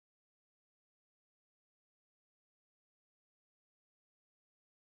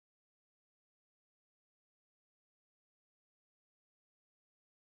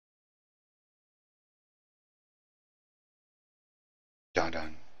Dun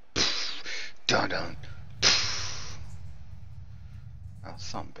dun. Dun dun. Oh,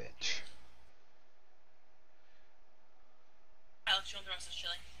 some bitch. Alex, you want the rest of this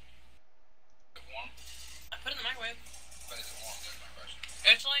chili? Is it warm? I put it in the microwave. But is it warm? That's my question.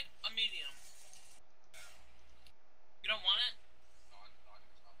 It's like a medium. You don't want it? No, it's not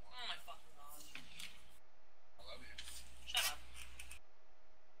warm. Oh my fucking god. I love you. Shut up.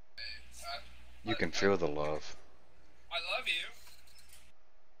 Hey, You can feel the love. I love you.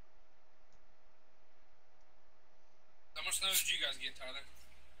 How much snow did you guys get, Tyler?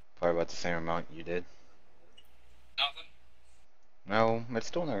 Probably about the same amount you did. Nothing? No, it's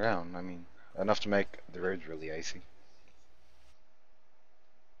still not around. I mean, enough to make the roads really icy.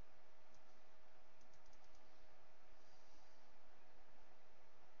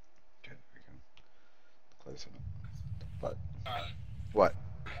 Okay, there we go. Close enough. But Tyler, what?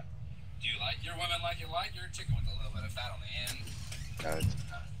 do you like your women like you like your chicken with a little bit of fat on the end? No, it's,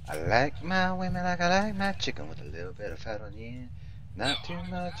 I like my women like I like my chicken with a little bit of fat on the end. Not too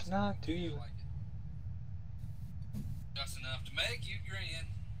much, not too. You like it. Just enough to make you grin.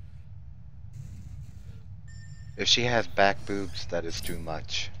 If she has back boobs, that is too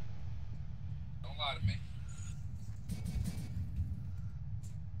much. Don't lie to me.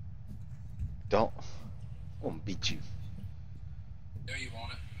 Don't. I'm gonna beat you. Do you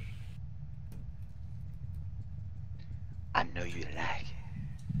want it? I know you like it.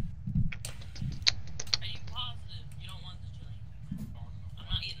 Are you positive you don't want this chili? I'm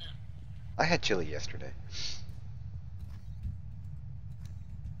not eating it. I had chili yesterday.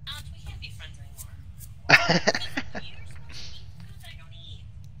 Alex, we can't be friends anymore. You're supposed to eat foods I don't eat.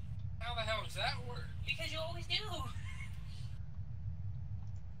 How the hell does that work? Because you always do.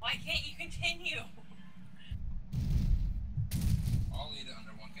 Why can't you continue? I'll eat it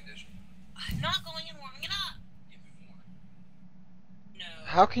under one condition. I'm not going and warming it up. Give me more. No.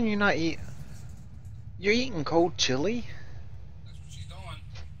 How can you not eat? You're eating cold chili? That's what she's doing.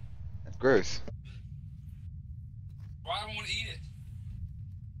 That's gross. Why do I want to eat it?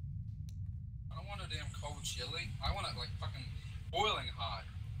 I don't want a damn cold chili. I want it like fucking boiling hot.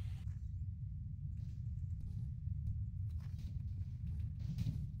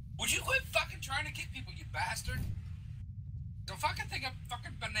 Would you quit fucking trying to get people, you bastard? Don't fucking think of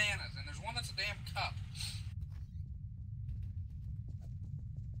fucking bananas, and there's one that's a damn cup.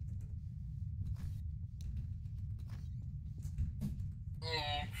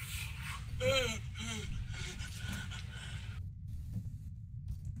 Oh.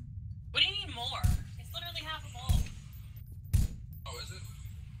 What do you need more? It's literally half a bowl. Oh, is it?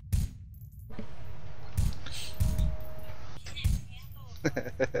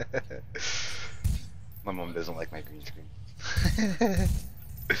 My mom doesn't like my green screen.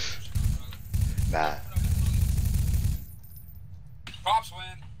 Nah. Props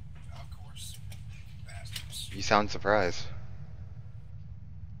win. Of course. Bastards. You sound surprised.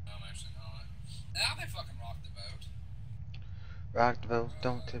 No, I'm actually not. Now they fucking rock the boat. Rock the boat,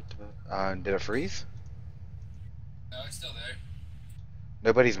 don't tip the boat. Did it freeze? No, it's still there.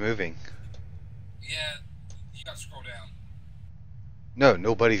 Nobody's moving. Yeah, you gotta scroll down. No,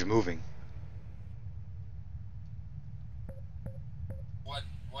 nobody's moving.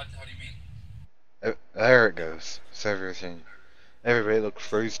 What, how do you mean? There it goes. Server change. Everybody looks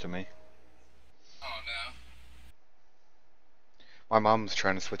froze to me. Oh, no. My mom's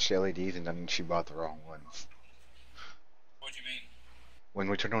trying to switch to LEDs and then she bought the wrong ones. What do you mean? When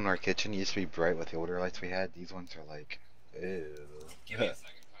we turned on our kitchen, it used to be bright with the older lights we had. These ones are like, ew. Give me a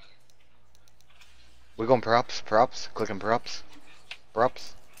second, Tyler. We're going props, props, clicking props,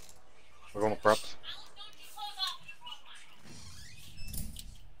 props. We're going with props.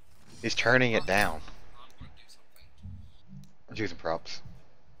 He's turning it down. I'm gonna do something. I'm choosing props.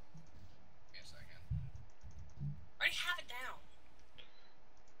 Give me a second. I already have it down.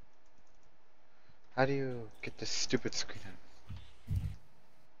 How do you get this stupid screen in?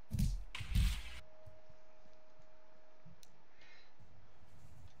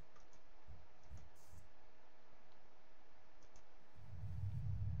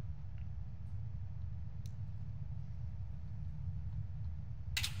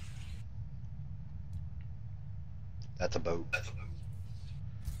 That's a boat.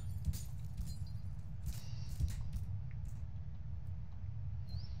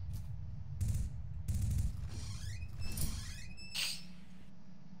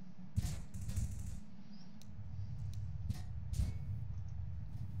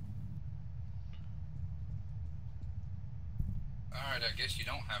 Alright, I guess you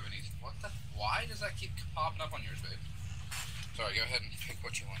don't have any. What the? Why does that keep popping up on yours, babe? Sorry, go ahead and pick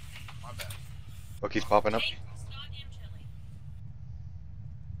what you want. My bad. What keeps popping up? Take this goddamn chili.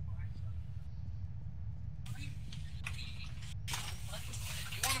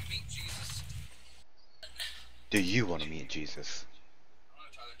 Do you want to meet Jesus? I want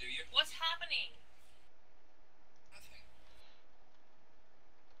to try to do you. What's happening? Nothing.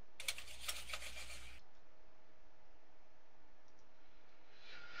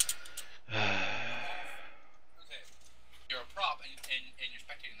 Okay. You're a prop and you're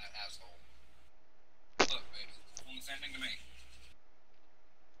spectating that asshole. Look, baby. It's doing the same thing to me.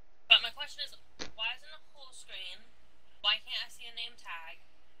 But my question is, why isn't it full screen? Why can't I see a name tag?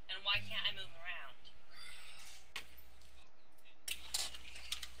 And why can't I move around?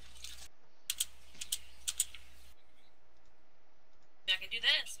 I can do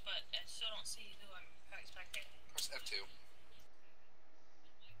this, but I still don't see who I'm spectating. Press F2.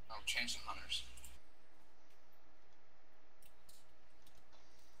 Oh, change the hunters.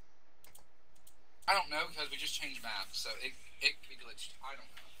 I don't know because we just changed maps, so it glitched. I don't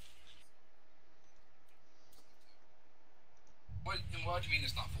know. What do you mean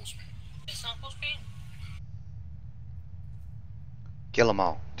it's not full screen? It's not full screen? Kill them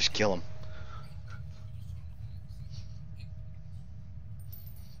all. Just kill them.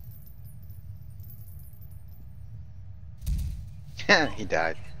 He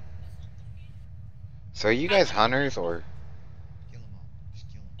died. So are you guys hunters or? Kill them all. Just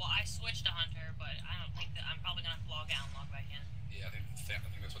kill them. Well, I switched to hunter, but I don't think that I'm probably gonna have to log out and log back in. Yeah, I think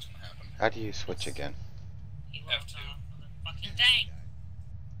that's what's gonna happen. How do you switch again? He logged F2. off of the fucking thing.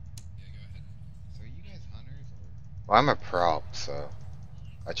 Yeah, go ahead. So are you guys hunters or? Well, I'm a prop, so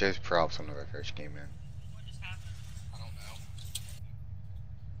I chose props when I first came in. What just happened? I don't know.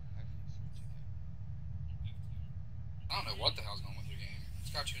 How do you switch again? I don't know what the hell's going on with your game.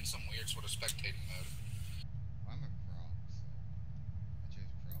 It's got you in some weird sort of spectating mode. Well, I'm a prop, so I chose props when I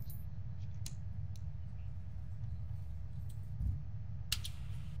first came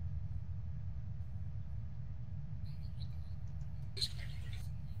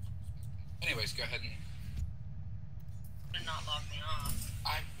Anyways, go ahead and. Did not log me off.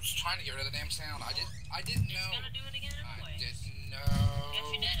 I was trying to get rid of the damn sound. I didn't know. It's gonna do it again I anyway. didn't know.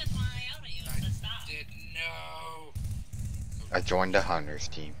 Yes, you did. That's why I yelled at you and said stop. Didn't know. in. I joined the hunters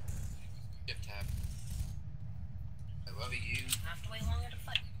team. Shift tab. I love you. I have to wait longer to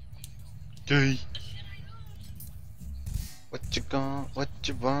fight. Gay. The shit I know. What you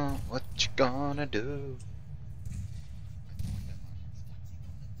want, what you gonna do?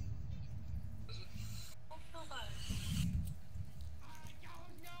 Oh, feel good.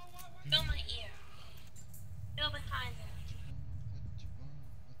 Feel my ear. Feel behind it.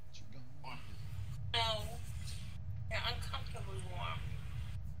 No. You're uncomfortably warm.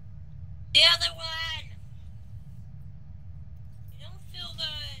 The other one! You don't feel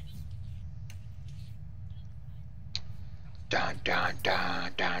good. Dun dun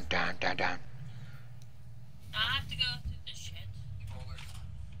dun dun dun dun dun. I have to go through this shit. The other one.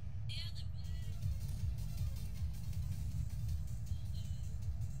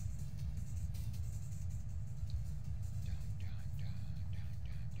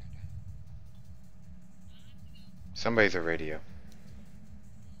 Somebody's a radio.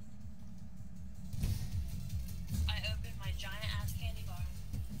 I opened my giant ass candy bar.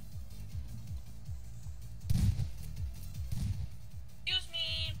 Excuse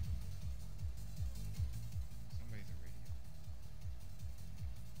me. Somebody's a radio.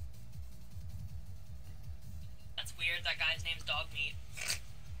 That's weird. That guy's name's Dog Meat.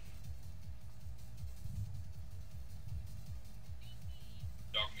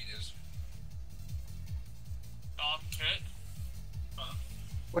 Dog meat is. Dog shit.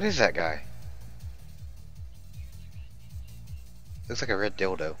 What is that guy? Looks like a red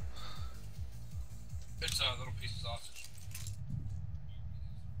dildo. It's a little piece of sausage.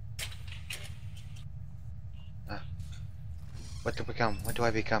 What to become? What do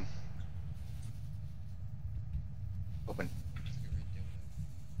I become? Open.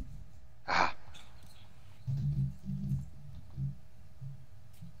 Ah.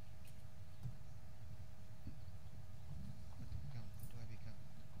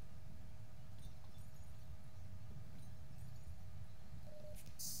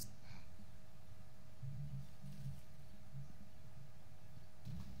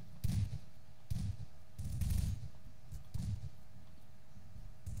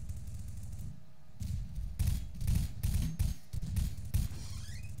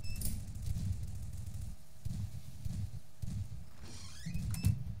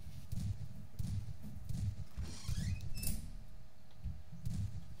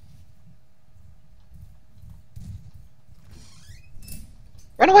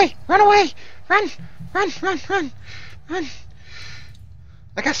 Run away! Run away! Run! Run! Run! Run! Run!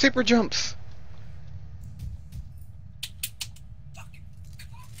 I got super jumps. Fucking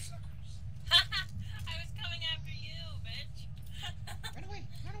cocksuckers. I was coming after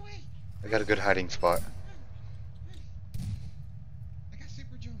good hiding spot. I got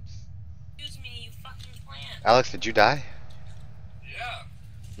super jumps. Excuse me, you fucking plant. Alex, did you die? Yeah.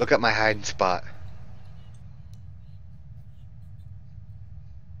 Look at my hiding spot. I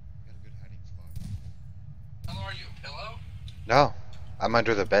got a good hiding spot. How are you, a pillow? No, I'm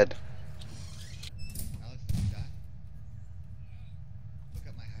under the bed. Alex, did you die? Look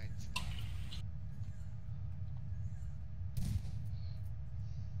at my hiding spot.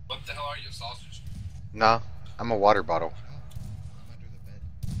 What the hell are you, a sausage? No, I'm a water bottle. No, I'm under the bed.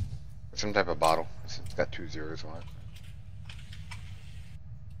 Some type of bottle. It's got 2 zeros on it.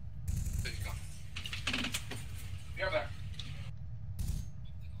 There you go. Be right back.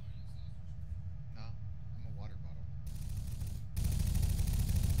 No, I'm a water bottle.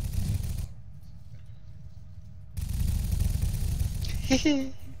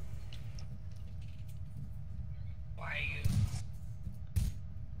 Why are you?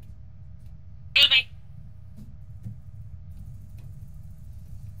 Excuse me.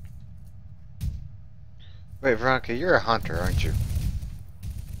 Wait, Veronica, you're a hunter, aren't you?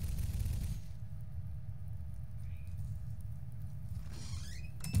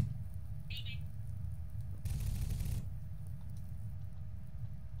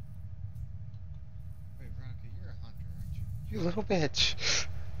 Wait, Veronica, you're a hunter, aren't you? You little bitch.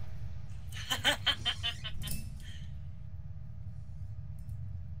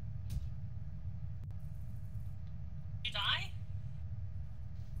 You die?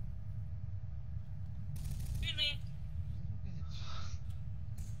 Excuse me.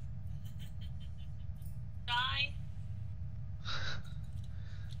 Die?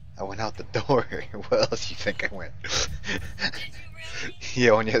 I went out the door. Where else you think I went? Did you really?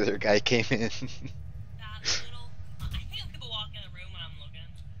 Yeah, when the other guy came in. That little. I hate when people walk in the room when I'm looking.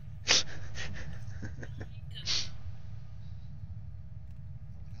 Jesus.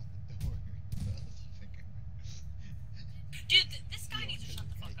 I went out the door. Where else you think I went? Dude, this guy needs to shut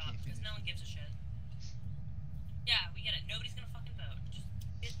the fuck up because no one gives a shit. Yeah, we get it. Nobody's gonna fucking vote.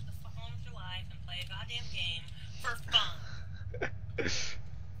 Just get the fuck on with your life and play a goddamn game for fun.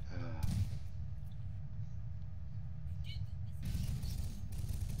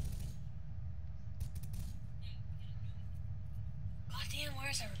 Goddamn,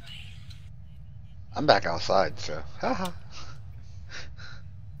 where's everybody? I'm back outside, so haha.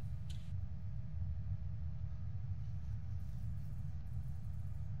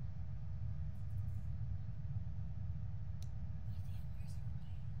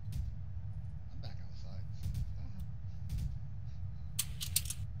 I'm back outside.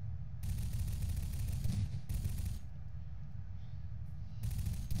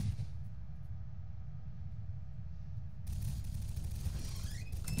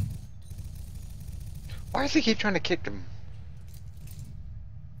 Why does he keep trying to kick him?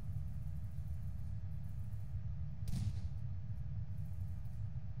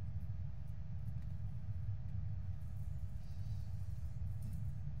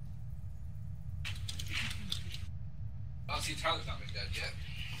 Oh, see, Tyler's not been dead yet.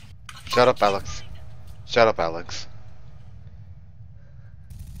 Shut up, Alex. Shut up, Alex.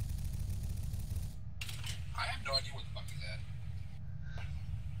 I have no idea what the fuck he's at.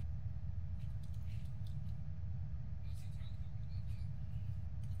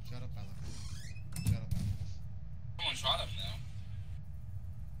 Shut up, Alex. Shut up, Alex. Someone shot him now.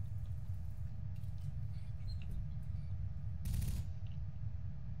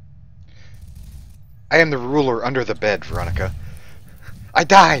 I am the ruler under the bed, Veronica. I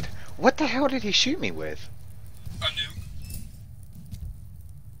died! What the hell did he shoot me with? A nuke.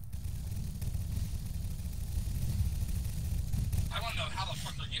 I want to know how the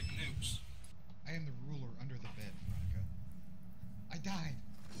fuck they're getting nukes. I am the ruler under the bed, Veronica. I died.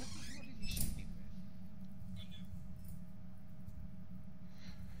 What the hell did he shoot me with? A nuke.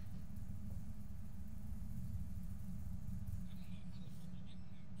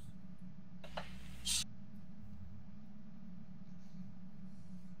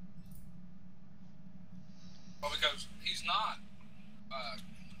 Well, because he's not.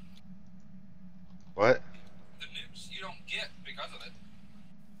 What? The nukes you don't get because of it.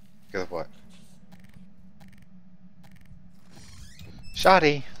 Because of what?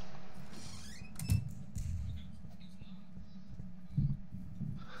 Shoddy.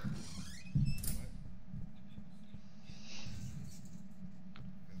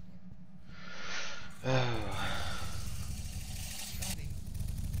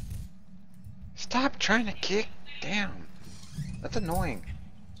 Stop trying to kick down. That's annoying.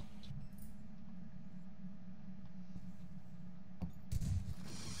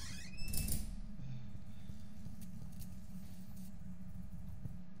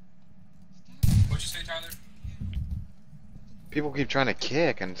 People keep trying to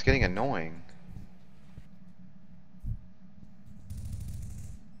kick and it's getting annoying.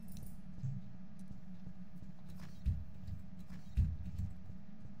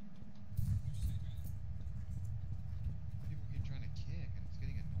 People keep trying to kick and it's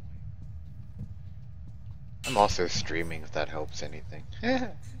getting annoying. I'm also streaming if that helps anything.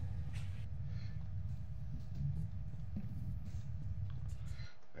 I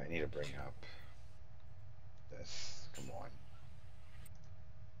need to bring up this. Come on.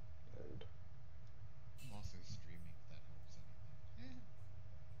 Load. I'm also streaming if that helps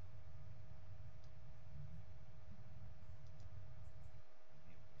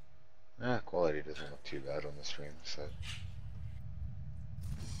anything. Quality doesn't look too bad on the stream, so.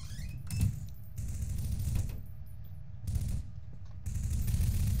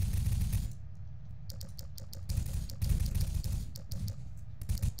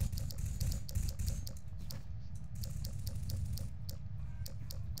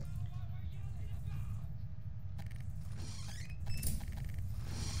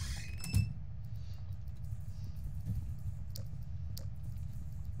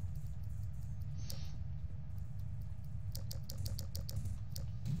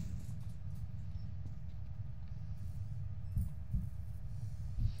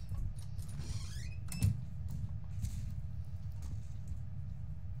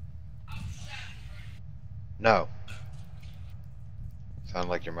 No. Sound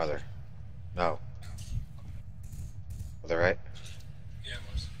like your mother. No. Was that right? Yeah, it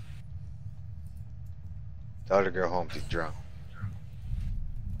was. Tell her to go home, she's drunk.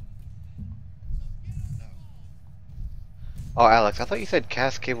 No. Oh, Alex, I thought you said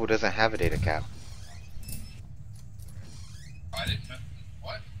cast cable doesn't have a data cap. I didn't know.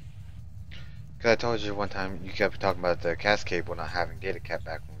 What? Because I told you one time you kept talking about the cast cable not having data cap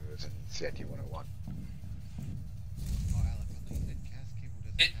back when we was in CIT 101. Oh, Alex, I thought you said cast cable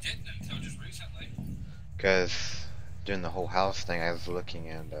doesn't It have didn't until just recently. Because during the whole house thing, I was looking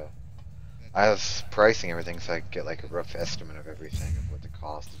and I was pricing everything so I could get like a rough estimate of everything of what the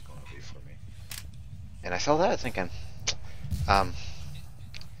cost is going to be for me. And I saw that thinking,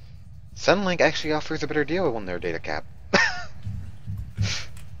 Sunlink actually offers a better deal on their data cap.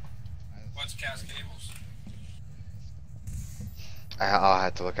 What's cast cables? I'll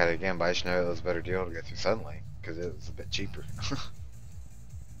have to look at it again, but I just know it was a better deal to go through Sunlink because it was a bit cheaper. Sunlink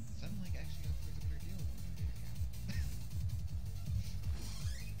actually offers a better deal on their data cap.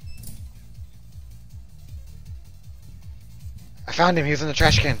 I found him. He was in the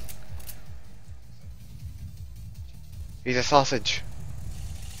trash can. He's a sausage.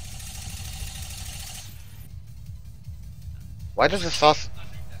 Why does the sausage?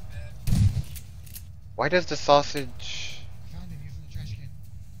 Why does the sausage I found him, he was in the trash can.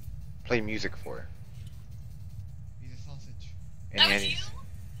 play music for? He's a sausage. That was And you?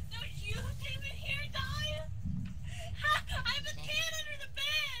 That was you who came in here and died? I have a can under the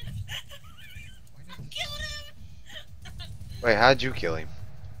bed! Why does the Killed sausage- him! wait, how'd you kill him?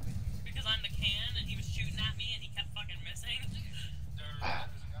 Because I'm the can and he was shooting at me and he kept fucking missing.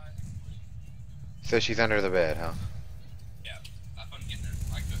 So she's under the bed, huh? Yeah, I couldn't get there.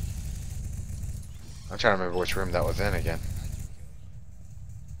 I could. I'm trying to remember which room that was in again. How'd you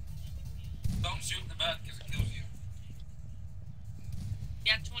kill him? Don't shoot in the bed because it kills you.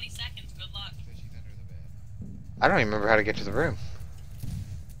 You have 20 seconds, good luck. So she's under the bed. I don't even remember how to get to the room.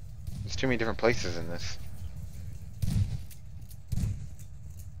 There's too many different places in this.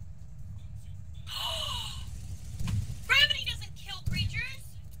 Gravity doesn't kill creatures!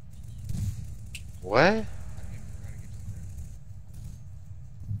 What? I don't even remember how to get to the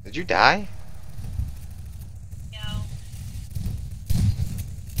room. Did you die? No.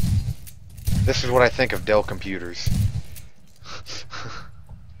 This is what I think of Dell computers.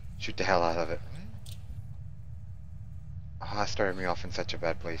 Shoot the hell out of it. What? Oh, that started me off in such a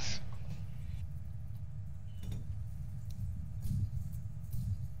bad place.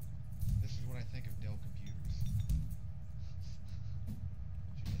 This is what I think of Dell computers. Shoot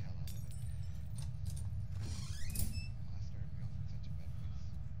the hell out of it. Oh, that started me off in such a bad place.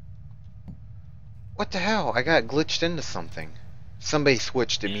 What the hell? I got glitched into something. Somebody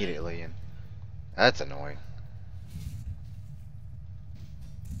switched immediately and that's annoying.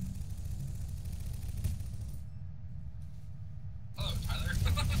 Hello, Tyler.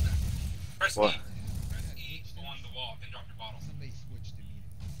 Press What? E. Press E on the wall, then drop your bottle. Somebody switched immediately.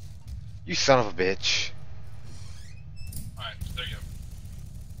 You son of a bitch. Alright, there you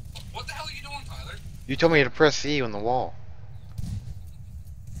go. What the hell are you doing, Tyler? You told me to press E on the wall.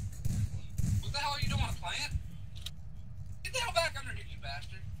 What the hell are you doing, a plant? Get the hell back under here, you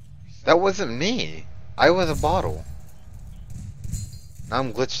bastard. That wasn't me. I was a bottle.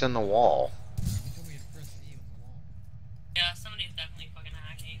 I'm glitched in the wall. You told me to press E on the wall. Yeah, somebody's definitely fucking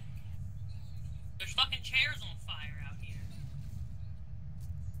hacking. There's fucking chairs on fire out here.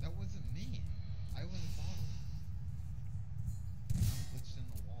 That wasn't me. I was a bottle. I'm glitched in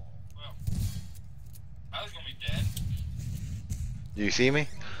the wall. Well, I was gonna be dead. Do you see me?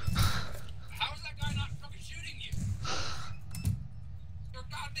 How is that guy not fucking shooting you? You're a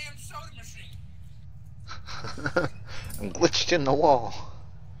goddamn soda machine. I'm glitched in the wall.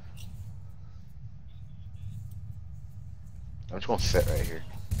 I'm just gonna sit right here.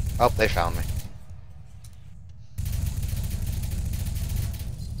 Oh, they found me.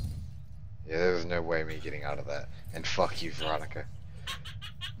 Yeah, there's no way me getting out of that. And fuck you, Veronica.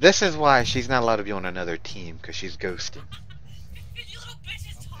 This is why she's not allowed to be on another team, because she's ghosting. You little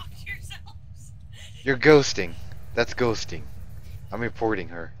bitches talk to yourselves. You're ghosting. That's ghosting. I'm reporting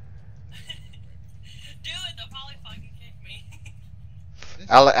her. Do it, they'll probably fucking kick me.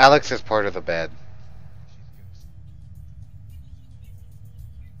 Alex is part of the bed.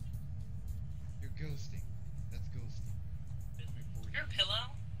 You're ghosting. That's ghosting. I'm reporting. Your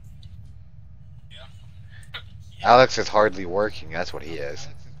pillow? Yeah. Alex is hardly working. That's what he is.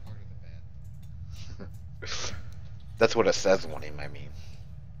 Alex is part of the bed. That's what it says on him, I mean.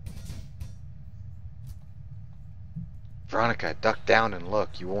 Veronica, duck down and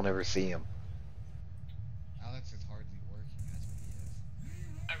look. You won't ever see him. Alex is hardly working. That's what he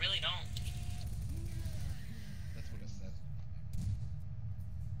is. I really don't. That's what it says.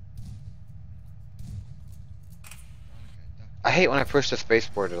 Veronica, duck. I hate when I push the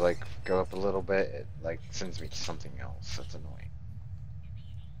spacebar to like go up a little bit. It like sends me to something else. That's annoying.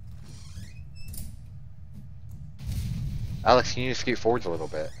 Alex, can you scoot forwards a little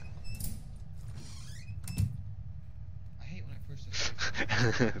bit? I hate when I push the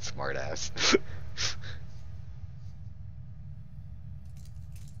space. Smart ass.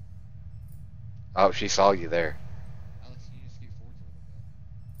 Oh, she saw you there. Alex, can you scoot forwards a little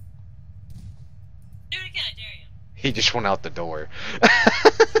bit? Do it again, I dare you. He just went out the door.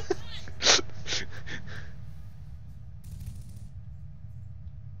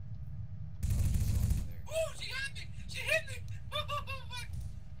 Oh, she got me! She hit me! Oh, fuck.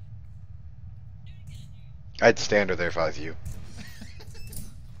 I'd stand her there if I was you.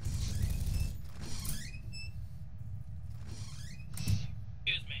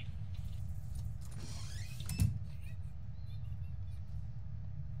 Excuse me.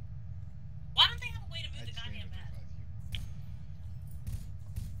 Why don't they have a way to move the I'd stand goddamn up bed? if I was you.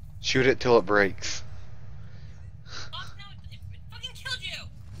 Shoot it till it breaks. Fuck no, it fucking killed you!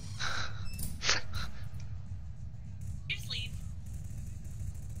 You just leave.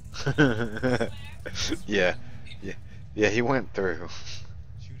 Yeah. Yeah, he went through.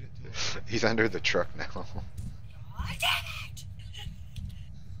 Shoot it till it He's under the truck now. God damn it!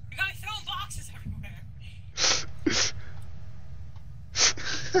 You guys throwing boxes everywhere.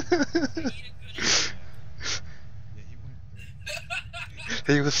 I need a good Yeah, he went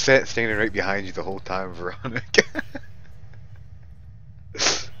through. He was standing right behind you the whole time, Veronica.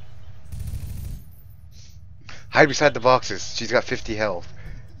 Hide beside the boxes. She's got 50 health.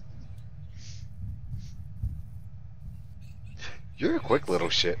 You're a quick little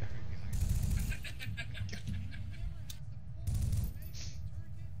shit.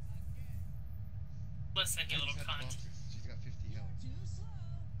 Listen, you little Hide beside the cunt. boxes. She's got 50 health.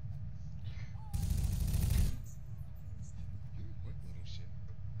 You're a quick little shit.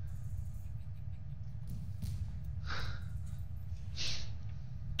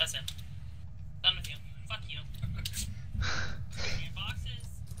 That's it. Done with you. Fuck you. Your boxes.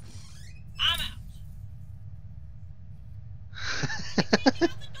 I'm out. Get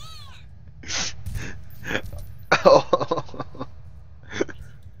out the door! Oh.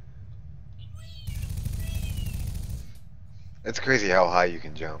 It's crazy how high you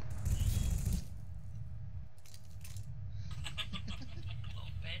can jump.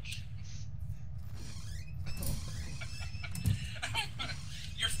 Little bitch.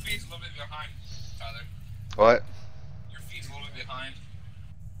 Your feet's a little bit behind, Tyler. What? Your feet's a little bit behind.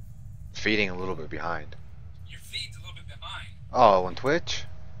 Feeding a little bit behind. Your feet's a little bit behind. Oh, on Twitch?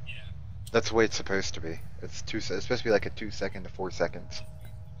 Yeah. That's the way it's supposed to be. It's supposed to be like a 2 second to 4 seconds.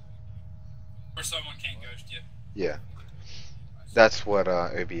 Or someone can't ghost you. Yeah. That's what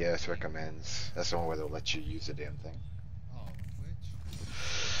OBS recommends. That's the only way they'll let you use the damn thing. Oh, on Twitch?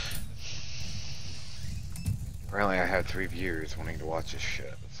 Apparently I have 3 viewers wanting to watch this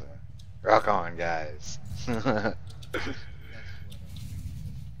shit, so... Rock on, guys. That's what,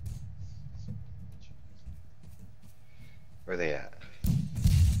 Where they at?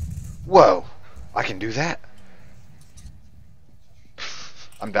 Whoa! I can do that?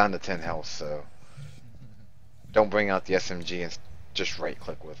 I'm down to 10 health, so don't bring out the SMG and just right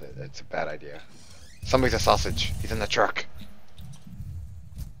click with it. It's a bad idea. Somebody's a sausage. He's in the truck.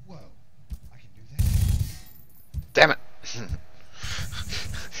 Whoa. I can do that. Damn it.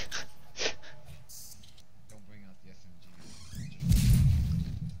 Don't bring out the SMG.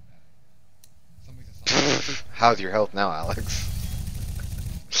 Somebody's a sausage. How's your health now, Alex?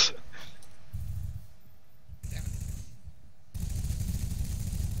 Damn it.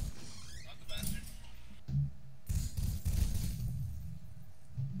 Not the bastard.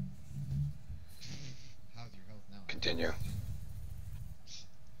 How's your health now? Continue.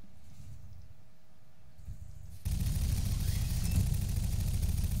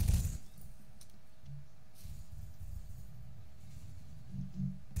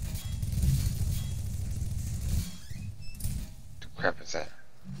 The crap is that?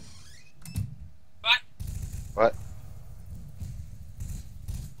 What? What?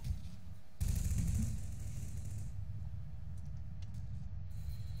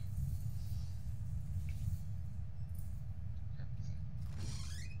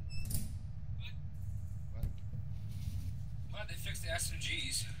 Glad they fixed the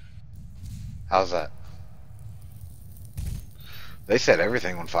SMGs. How's that? They set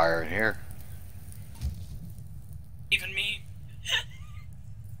everything on fire in here. Even me?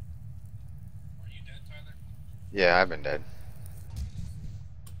 Are you dead, Tyler? Yeah, I've been dead.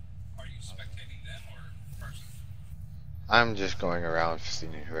 Are you spectating them or person? I'm just going around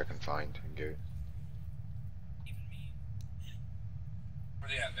seeing who I can find and go. Even me? Where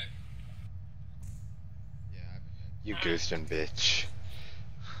they at, babe? Yeah, I've been dead. You ghosting bitch.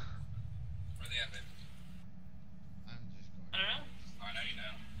 Where they at, babe? I'm just going. I don't know. Oh, I know you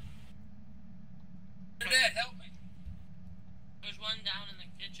know. They're dead, help me! There's one down in the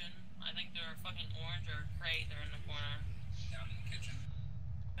kitchen. I think they're fucking orange or gray. They're in the corner. Down in the kitchen.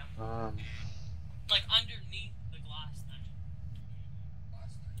 Like underneath the glass thing.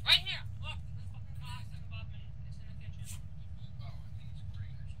 Last night. Right here! Look! This fucking glass thing above me. It's in the kitchen. Oh, I think it's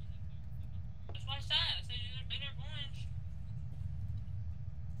green, actually. That's what I said. I said they're orange.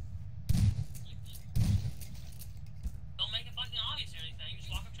 Don't make it fucking obvious or anything.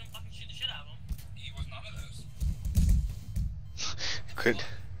 Just walk up to him and fucking shoot the shit out of him. He was none of those. Could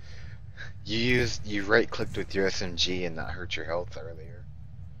you right clicked with your SMG and that hurt your health earlier?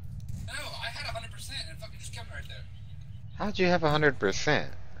 No, I had 100% and it fucking just kept me right there. How'd you have 100%?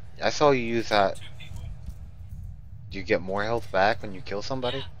 I saw you use that. 2 people. Do you get more health back when you kill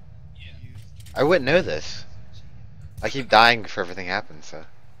somebody? Yeah. Yeah. I wouldn't know this. I keep dying before everything happens, so.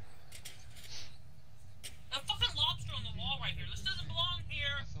 A fucking lobster on the wall right here. This doesn't belong here.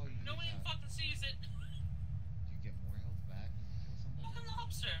 I saw you Nobody use that. fucking sees it. Do you get more health back when you kill somebody? Fucking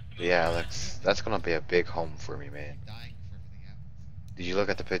lobster. Yeah, that's gonna be a big home for me, man. I'm dying before everything happens. Did you look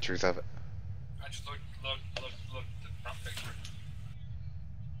at the pictures of it? I just looked at the front picture.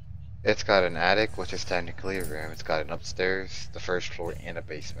 It's got an attic, which is technically a room. It's got an upstairs, the first floor, and a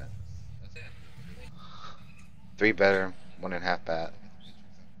basement. That's it. 3 bedroom, 1.5 bath.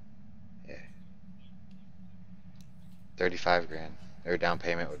 Yeah. 35 grand. Their down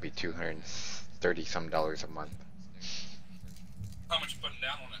payment would be $230 some a month. How much you putting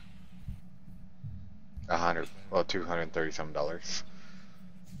down on it? 230 some dollars.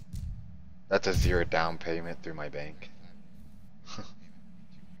 That's a 0 down payment through my bank.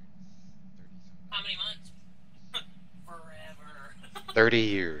 How many months? Forever. 30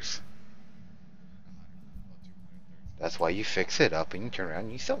 years. That's why you fix it up and you turn around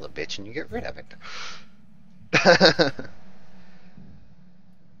and you sell the bitch and you get rid of it.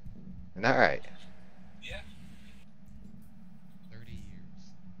 Isn't that right? Yeah. 30 years.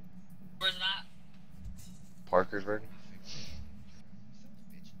 Where's that? Parkersburg?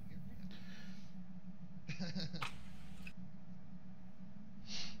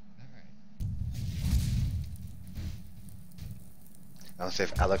 I'll say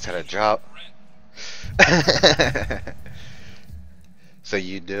if Alex had a job. So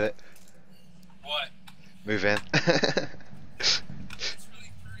you do it? What? Move in? It's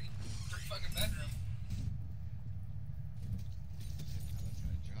really pretty fucking bedroom.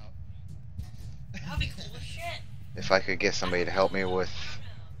 That'd be cool as shit. If I could get somebody to help me with...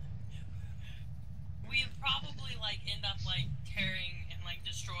 We'd probably like end up like tearing and like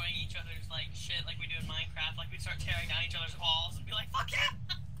destroying each other's like shit like we do in Minecraft. Like we'd start tearing down each other's walls and be like, fuck yeah!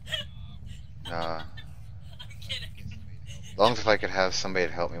 Nah. I'm kidding. As long as if I could have somebody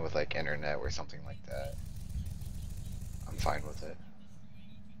to help me with like internet or something like that. I'm fine with it.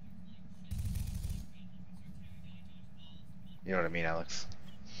 You know what I mean, Alex?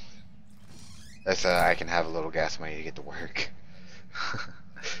 That's I can have a little gas money to get to work.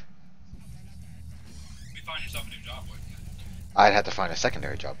 I'd have to find a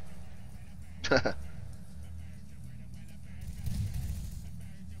secondary job.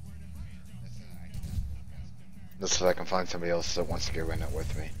 Just so I can find somebody else that wants to go rent it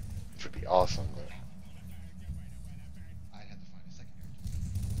with me, which would be awesome. But I'd have to find a secondary job.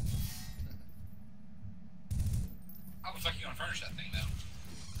 How the fuck you gonna furnish that thing though?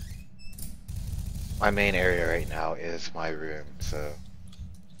 my main area right now is my room, so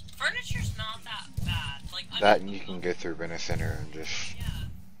Furniture's not that bad. Like that and you can go through Rent-A-Center and just Yeah,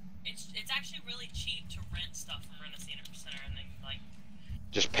 it's actually really cheap to rent stuff from Rent-A-Center and then like.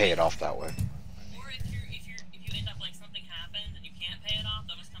 just pay it off that way. Or if you end up like something happens and you can't pay it off,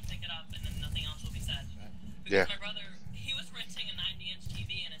 they'll just come pick it up and then nothing else will be said. Because Yeah. my brother, he was renting a 90-inch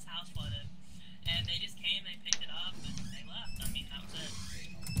TV and his house flooded, and they just came, they picked it up, and they left. I mean, that was it.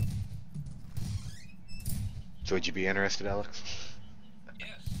 So would you be interested, Alex?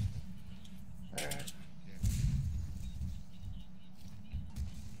 Yes. Alright.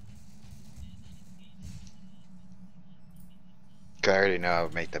 I already know I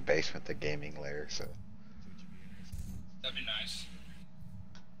would make the basement the gaming layer, so That'd be nice.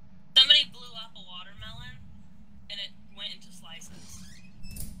 Somebody blew up a watermelon, and it went into slices.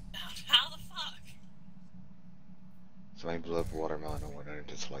 How the fuck? somebody blew up a watermelon and went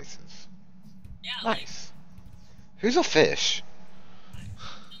into slices. Yeah, Nice. Who's a fish?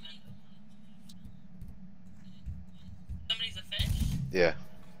 Somebody's a fish? Yeah.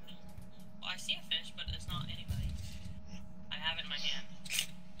 Well, I see a fish, but it's not anybody. I have it in my hand.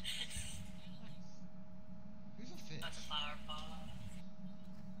 Who's a fish? That's a flower pot.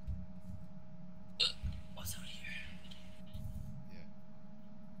 What's out here? Yeah.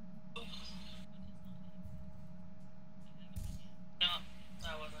 No,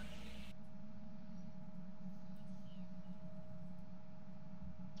 that wasn't.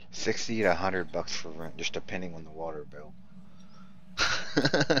 60 to $100 for rent, just depending on the water bill. It's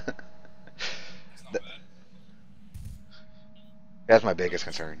not bad. That's my biggest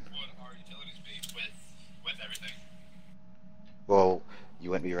concern. What our utilities be with everything? Well, you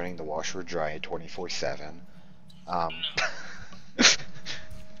wouldn't be running the washer or dryer 24/7. No. You think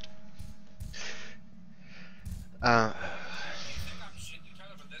I'm shitting you,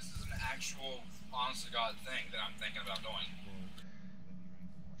 Tyler, but this is an actual, honest to God thing that I'm thinking about doing.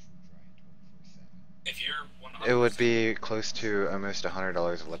 If you're 100%, It would be close to almost $100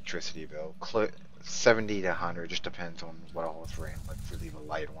 electricity bill. 70 to 100, just depends on what all is ran. Like if we leave a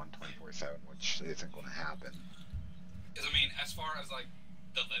light on 24/7, which isn't going to happen. Because I mean, as far as like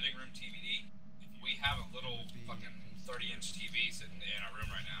the living room TVD, we have a little fucking 30-inch TV sitting in our room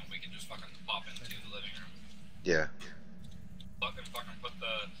right now. We can just fucking pop into the living room. Yeah. Fucking put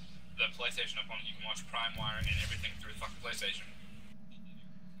the PlayStation up on it. You can watch Prime Wire and everything through the fucking PlayStation.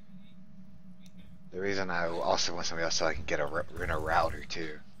 The reason I also want somebody else so I can get rent a router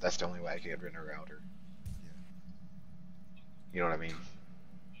too. That's the only way I could rent a router. You know what I mean?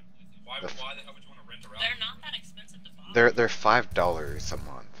 Why the hell would you want to rent a router? They're not that expensive to buy. They're $5 a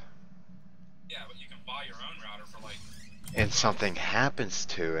month. Yeah, but you can buy your own router for like. And something happens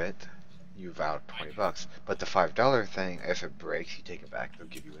to it, you've out $20. But the $5 thing, if it breaks, you take it back. They'll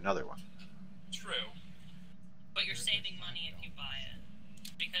give you another one. True. But you're saving money if you buy it.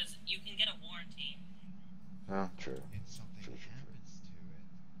 Because you can get a warranty. Oh, true. And something True. happens to it.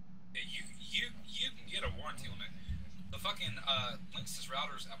 Yeah, you can get a warranty on it. The fucking Linksys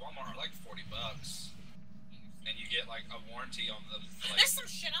routers at Walmart are like $40, and you get like a warranty on them for There's like some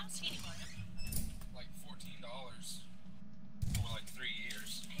shit I don't see anybody. $14 for like 3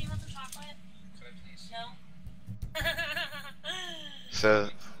 years. Hey, you want some chocolate? Could I please? No. So,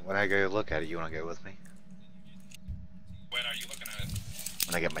 when I go look at it, you want to go with me? When are you looking at it?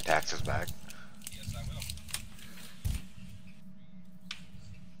 When I get my taxes back? Yes, I will.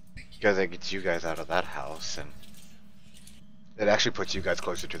 Because that gets you guys out of that house, and it actually puts you guys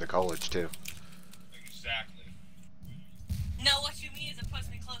closer to the college, too. Exactly. No, what you mean is it puts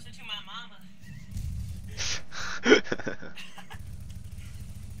me closer to my mama.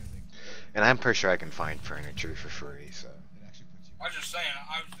 And I'm pretty sure I can find furniture for free, so. It actually puts you. I was just saying,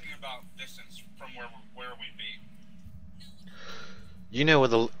 I was thinking about distance from where we'd be. You know,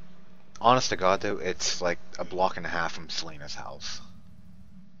 with the honest to God though, it's like a block and a half from Selena's house.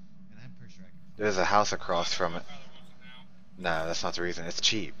 And I'm pretty sure I can. There's a house across from it. My father wants it now. No, that's not the reason. It's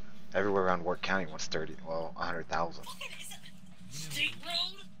cheap. Everywhere around Work County wants 100,000. Fucking is it State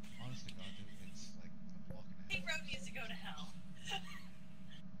Road? Honest to God, though, it's like a block and a State half. Road needs to go to hell.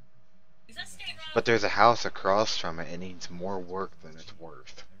 Is that State Road? But there's a house across from it. It needs more work than it's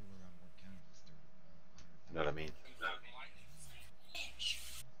worth. Everywhere around Work County was 30. You know what I mean? Bitch.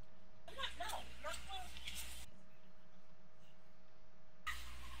 I'm not, no, not close.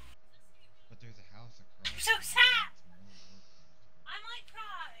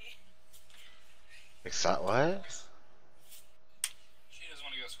 What? She doesn't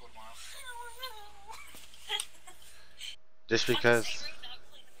want to go to school tomorrow. Just Fucking because say Rick not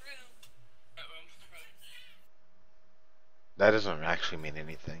cleaning the room. that doesn't actually mean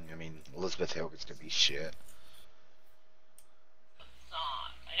anything. I mean, Elizabeth Hill gets to be shit. It's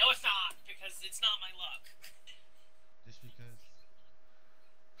not. I know it's not, because it's not my luck. Just because.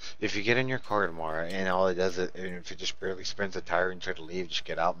 If you get in your car tomorrow and all it does is, and if it just barely spins a tire and try to leave, just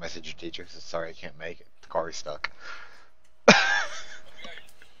get out, message your teacher, say sorry I can't make it. The car is stuck.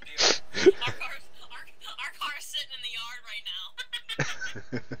 Our car's sitting in the yard right now.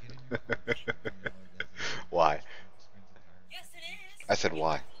 Why? Yes, it is. I said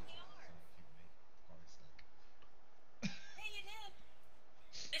why? Hey, you did.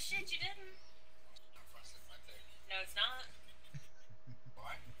 The shit you didn't. No, it's not.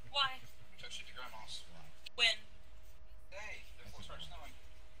 Why? Why? We took shit to grandma's. When? Hey, before it starts snowing.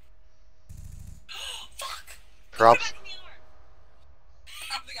 Fuck! Props. Put it back in the yard.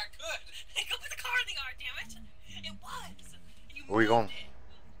 I don't think I could. Go put the car in the yard, damn it! It was. You Where we going? moved it.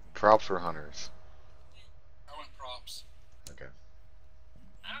 Props or hunters? I went props. Okay.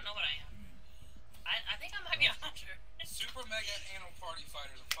 I don't know what I am. I think I might be a hunter. Super mega anal party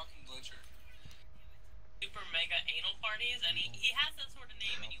fighter's a fucking glitcher. Super mega anal parties, and he has that sort of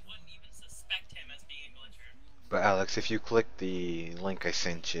name, and you wouldn't even suspect him as being a glitcher. But Alex, if you click the link I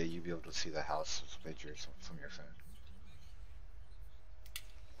sent you, you'll be able to see the house pictures from your phone.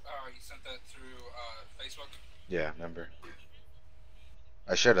 You sent that through Facebook? Yeah, remember?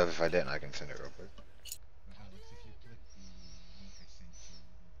 I should have. If I didn't, I can send it real quick. But Alex, if you click the link I sent you,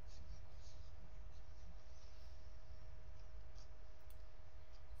 you'll see the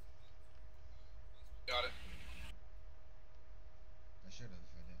house. Got it. I should have.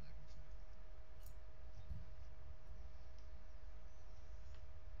 If I didn't, I can send it.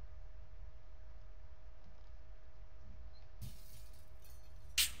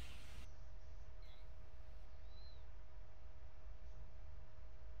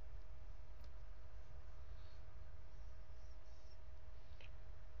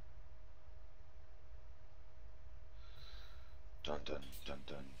 Dun dun dun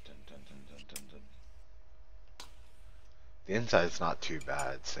dun dun dun dun dun dun dun. The inside's not too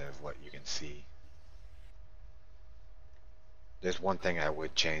bad, so what you can see. There's one thing I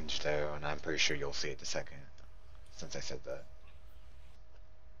would change though, and I'm pretty sure you'll see it the second, since I said that.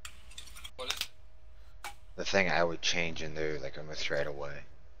 What is it? The thing I would change in there, like almost right away.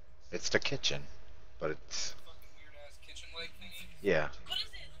 It's the kitchen, but it's Fucking weird ass kitchen leg thingy? yeah. What is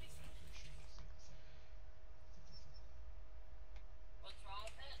it? Let me see. What's wrong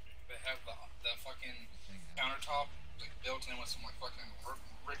with it? They have the fucking countertop like built in with some like fucking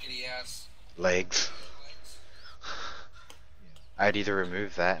rickety ass Legs. legs. I'd either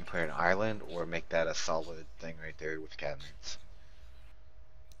remove that and put an island, or make that a solid thing right there with cabinets.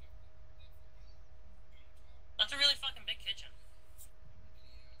 That's a really fucking big kitchen.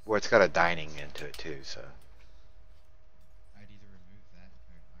 Well, it's got a dining into it too, so. I'd either remove that and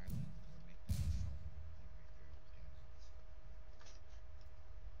put an island, or make that a solid thing right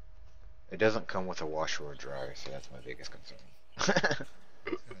there with cabinets. It doesn't come with a washer or dryer, so that's my biggest concern. It's got a dining.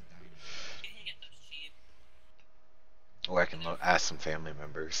 You can get those cheap. Or I can ask some family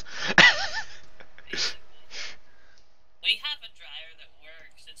members. We have a dryer that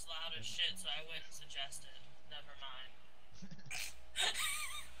works. It's loud as shit, so I wouldn't suggest it. Never mind.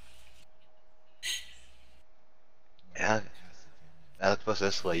 Yeah. Alex, put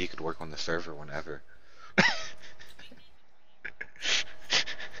this way, you could work on the server whenever.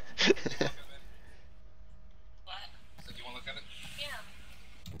 What? So do you want to look at it? Yeah.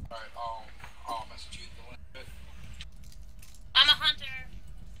 Alright, I'll message you the link to it. I'm a hunter.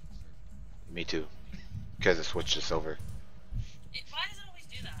 Me too. Because it switched to silver. Why does it always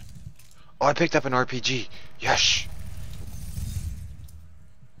do that? Oh, I picked up an RPG. Yes.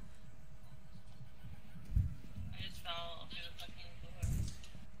 I just fell through the fucking floor.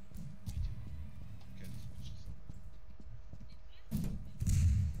 Because it's just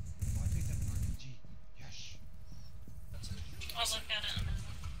oh, I picked up an RPG. Yes. That's it. I'll look at it.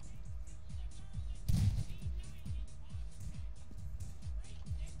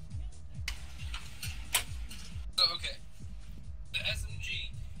 So, okay. The SMG,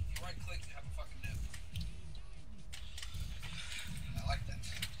 you right click to have a fucking nuke. I like that.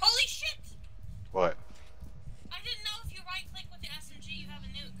 Holy shit! What? I didn't know if you right click with the SMG, you have a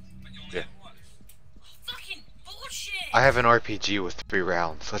nuke. But you only Yeah. have one. Fucking bullshit! I have an RPG with 3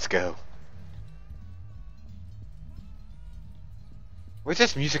 rounds. Let's go. Where's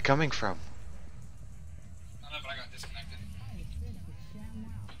this music coming from? I don't know, but I got disconnected.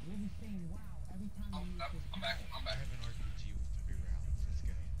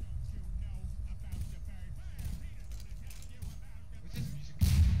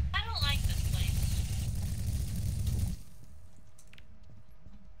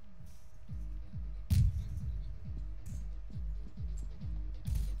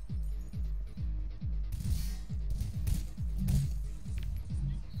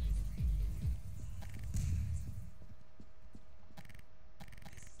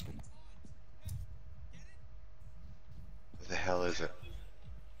 is it?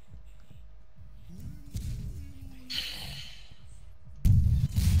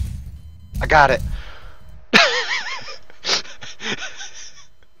 I got it!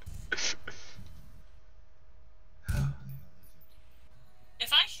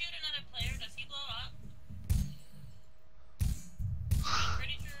 If I shoot another player, does he blow up? I'm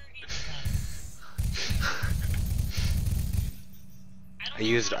pretty sure he does.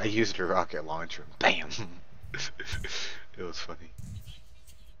 I used a rocket launcher. Bam! It was funny.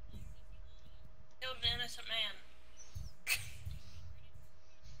 Killed an innocent man.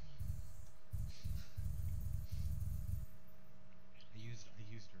 I used a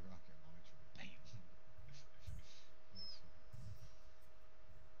rocket launcher. Bam. It was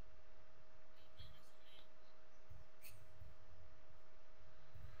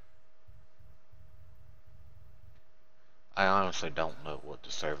funny. I honestly don't know what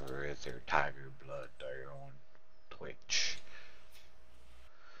the server is. They're Tiger Blood. They're on Twitch.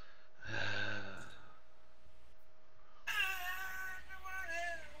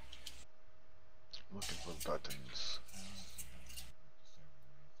 Looking for buttons.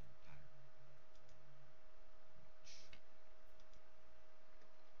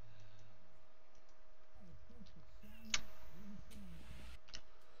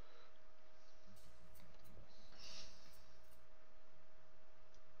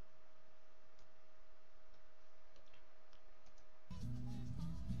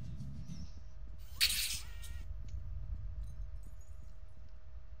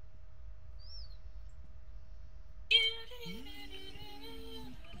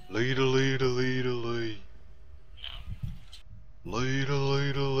 Leader, leader, leader, lead. Leader,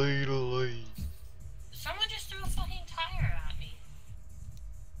 leader, leader, lead. Someone just threw a fucking tire at me.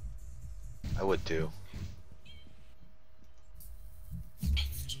 I would too.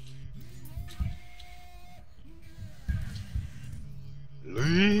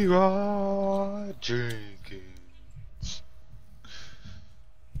 Leroy Jenkins.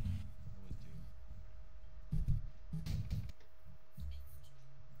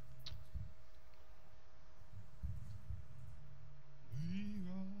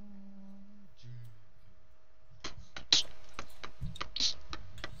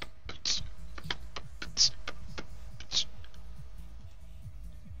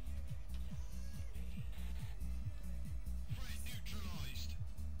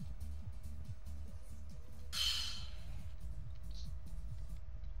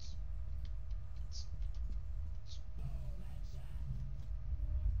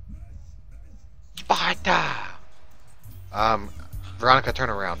 Sparta! Veronica, turn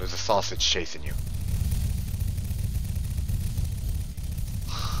around. There's a sausage chasing you.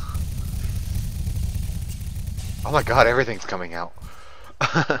 Oh my god, everything's coming out.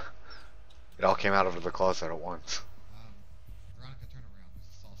 It all came out of the closet at once. Veronica, turn around. There's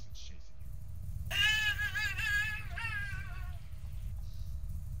a sausage chasing you.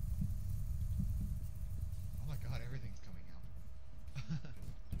 Oh my god, everything's coming out.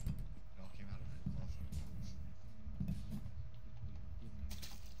 It all came out of the closet at once.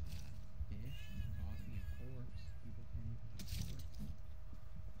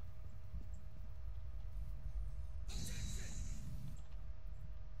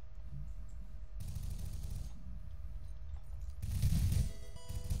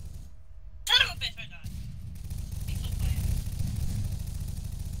 Son of a bitch, I died. He's still playing.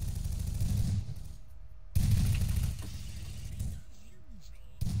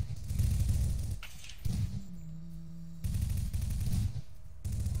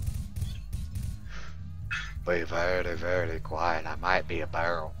 Be very, very quiet. I might be a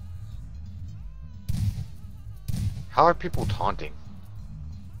barrel. How are people taunting?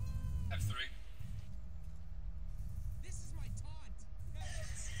 F3. This is my taunt.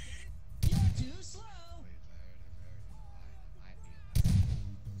 Get it? You're too slow.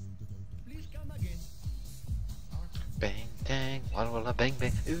 Please come again. Bang, dang, walla walla bang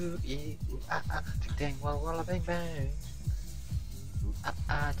bang. Ooh, ee, ooh, ah, ah, ding dang, walla walla bang bang. Ooh, ah,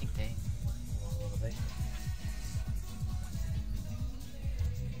 ah, ding dang, walla walla bang.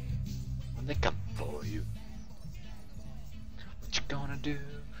 When they come for you, what you gonna do?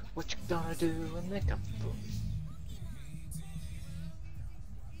 What you gonna do when they come for you?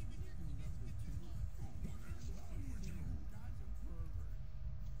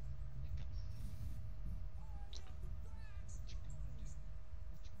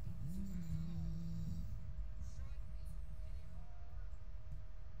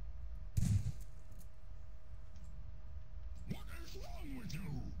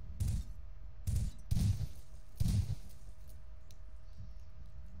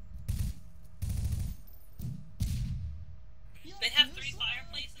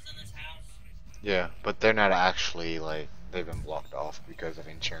 Yeah, but they're not actually like they've been blocked off because of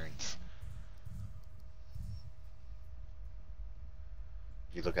insurance.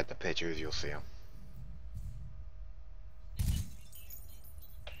 If you look at the pictures, you'll see them.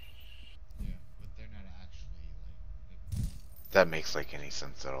 Yeah, but they're not actually like. That makes like any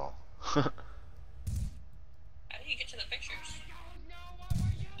sense at all. How do you get to the pictures?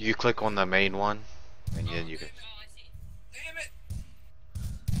 You click on the main one, and then you can. Oh, I see. Damn it!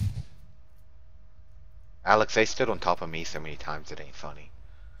 Alex, they stood on top of me so many times it ain't funny.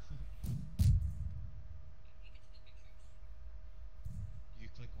 You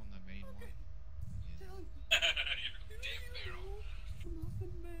click on the main one. You damn barrel.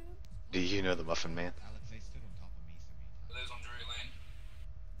 Do you know the Muffin Man? Alex, they stood on top of me so many times. Lives on Drury Lane.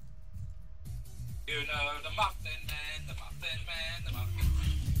 You know the Muffin Man, the Muffin Man, the Muffin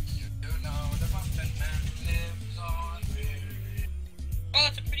Man. You know the Muffin Man lives on Drury. Oh,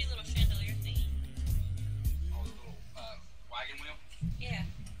 it's a pretty little chandelier thingy. Oh, the little wagon wheel. Yeah.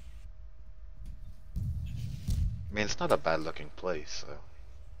 I mean, it's not a bad looking place, so.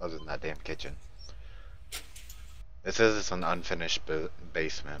 Other than that damn kitchen. It says it's an unfinished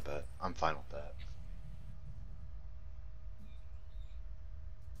basement, but I'm fine with that.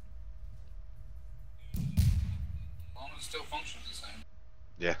 As long as it still functions the same.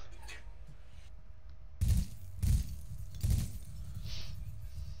 Yeah.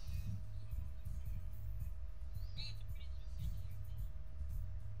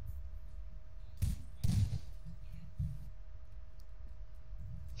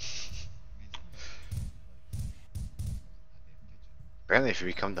 Apparently, if you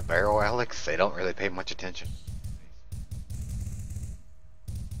become the barrel, Alex, they don't really pay much attention.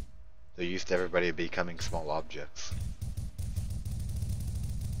 They're used to everybody becoming small objects.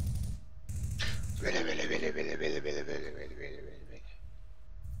 Really, really, really, really, really, really, really, really, really, really.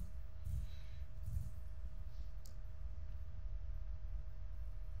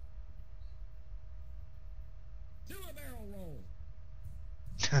 Do a barrel roll.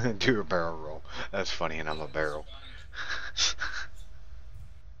 Do a barrel roll. That's funny, and I'm a barrel.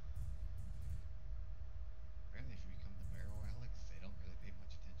 Apparently, if you become the barrel, Alex, they don't really pay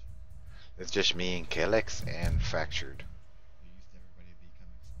much attention. It's just me and Kalex and Fractured. They're used to everybody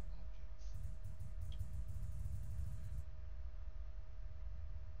becoming small objects.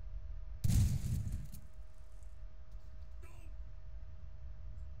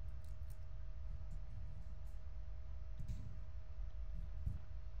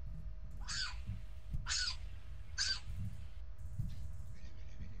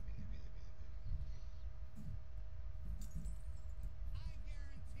 I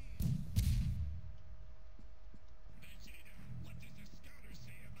guarantee it. Vegeta, what does the scouter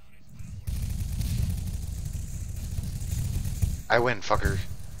say about his power? I win, fucker.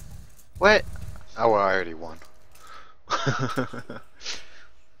 What? Oh, well, I already won.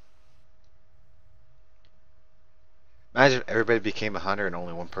 Imagine if everybody became a hunter and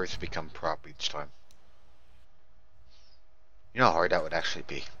only one person become prop each time. You know how hard that would actually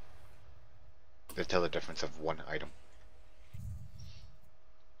be. To tell the difference of one item.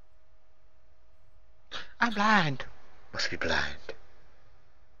 I'm blind. Must be blind.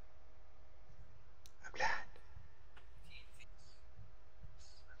 I'm blind.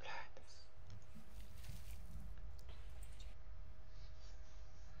 I'm blind.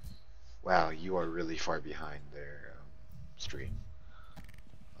 Wow, you are really far behind their stream.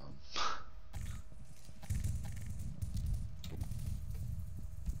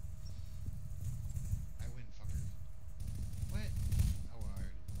 I win, fucker. What? Oh, well, I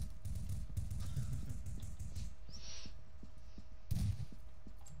already won.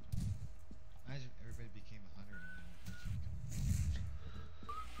 Imagine if everybody became a hunter and only one person become. You know how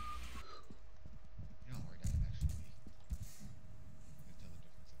hard that would actually be. You can tell the difference of one item. I'm blind. Must be blind.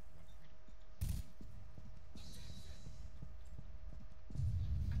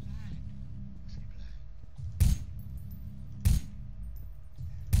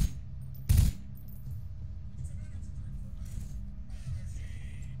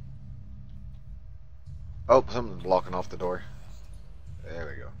 Oh, someone's blocking off the door. There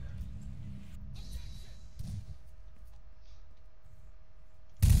we go.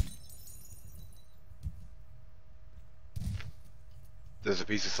 There's a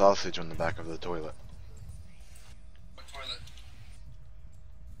piece of sausage on the back of the toilet. What toilet?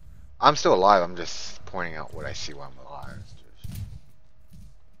 I'm still alive, I'm just pointing out what I see while I'm alive.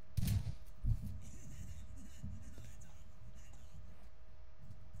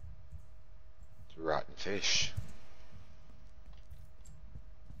 It's rotten fish.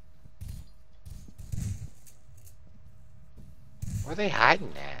 Where are they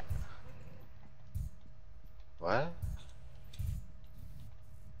hiding at? What?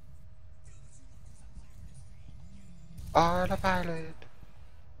 Autopilot.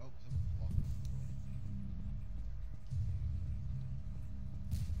 Oh, someone's blocking the door.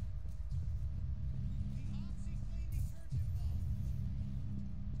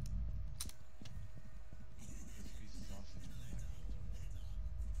 There's a piece of sausage in the back door.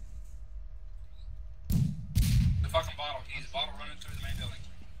 The fucking bottle. He's a bottle running through the main building.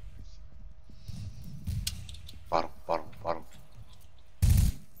 Bottle, bottle, bottle.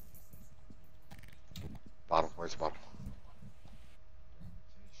 Bottle, where's the bottle?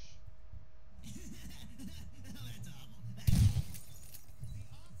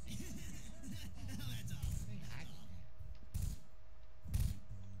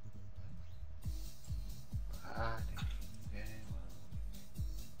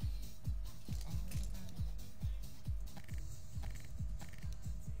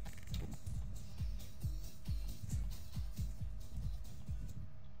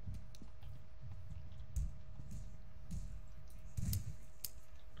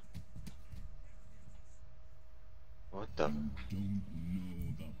 What the? Don't know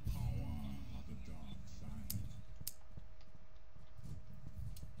the power of the dark side.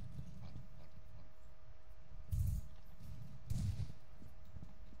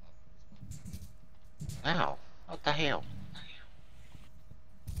 Ow! What the hell?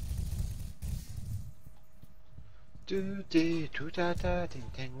 Do dee do da da ding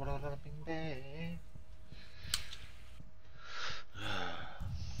ding wada da bing bang.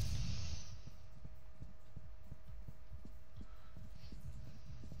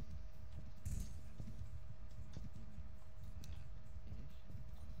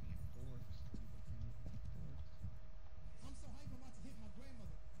 I'm so hyped I'm about to hit my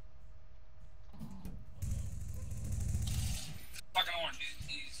grandmother. Fucking orange.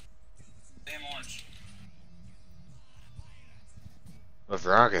 He's damn orange. Well,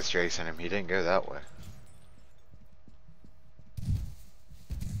 Veronica's chasing him. He didn't go that way.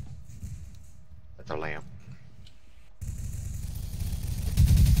 That's a lamp.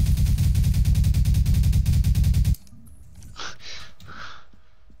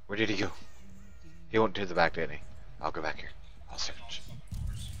 Where did he go? He went to the back, didn't he? I'll go back here. I'll search.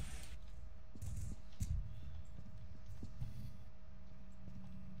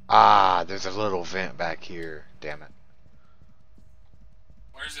 Ah, there's a little vent back here. Damn it.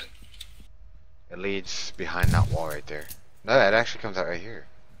 Where is it? It leads behind that wall right there. No, it actually comes out right here.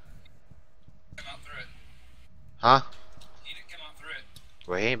 Come out through it. Huh? He didn't come out through it.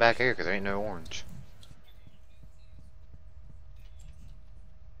 Well, he ain't back here because there ain't no orange.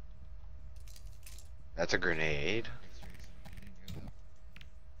 That's a grenade.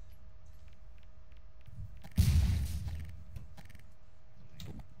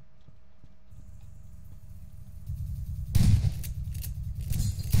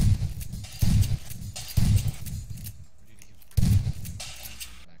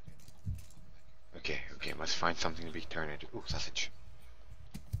 Okay, must find something to be turned into. Ooh, sausage.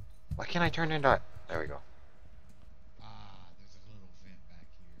 Why can't I turn into... There we go. Ah, there's a little vent back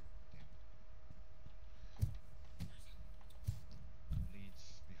here. Damn it.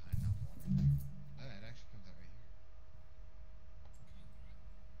 Leads behind that wall right there. No, it actually comes out right here.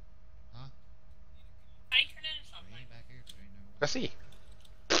 Huh? How do you turn into Well, something? he ain't back here, 'cause there ain't no Let's see.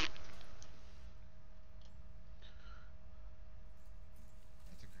 That's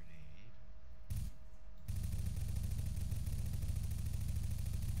a grenade.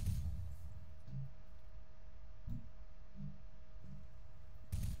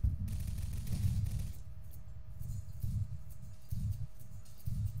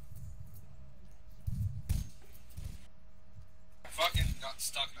 I fucking got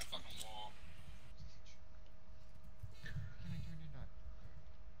stuck in that fucking wall. Can I turn into that?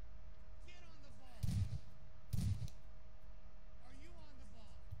 Get on the ball. Are you on the ball?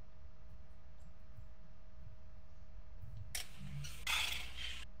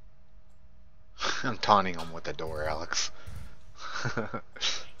 I'm taunting him with the door, Alex. Jesus.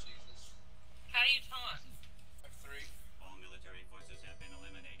 How do you taunt? F3. All military forces have been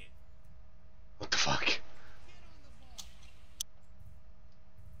eliminated. What the fuck? Get on the ball.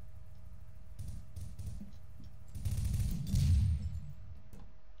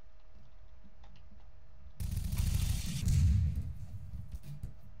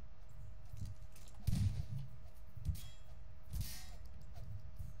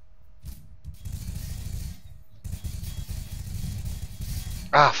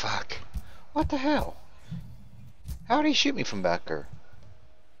 Ah, fuck. What the hell? How did he shoot me from back there?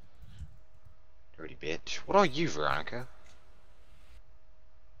 Dirty bitch. What are you, Veronica?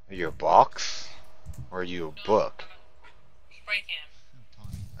 Are you a box? Or are you a book? Spray can.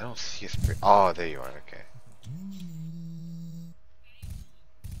 I don't see a spray. Oh, there you are. Okay.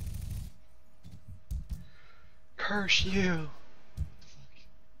 Curse you!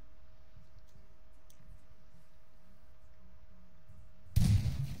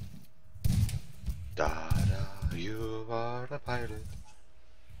 Da da, you are the pilot.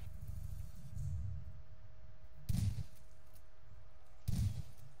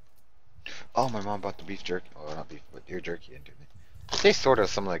 Oh, my mom bought the beef jerky. Oh, not beef, but deer jerky into me. It tastes sort of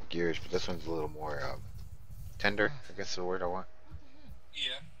something like gears, but this one's a little more tender, I guess is the word I want.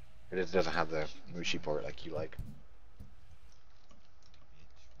 Yeah. It doesn't have the mushy part like you like.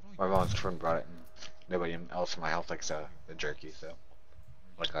 My mom's friend brought it, and nobody else in my house likes the jerky, so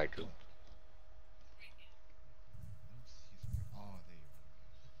like I do. Oh, there you are.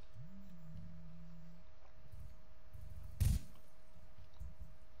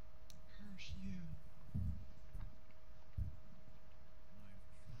 Curse you.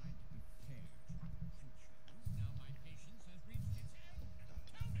 I've tried to be fair to our creatures. Now my patience has reached its end.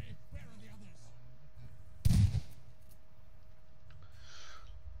 Tell me, where are the others?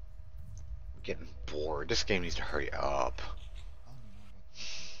 I'm getting bored. This game needs to hurry up. Oh, my mom bought the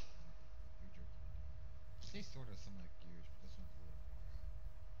beef jerky. It tastes sort of something like gears, but this one's a little more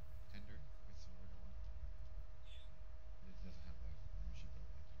tender. I guess is the word I want. It doesn't have the mushy part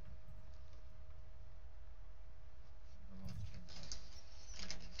like you like. My mom's friend brought it.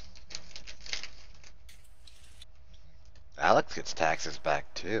 Alex gets taxes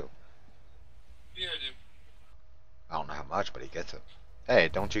back too. Yeah, I do. I don't know how much, but he gets it. Hey,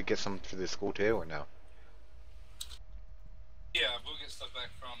 don't you get some for the school too, or no? Yeah, we'll get stuff back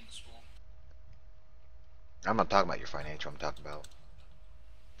from the school. I'm not talking about your financial. I'm talking about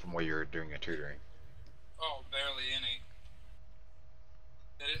from where you're doing your tutoring. Oh, barely any.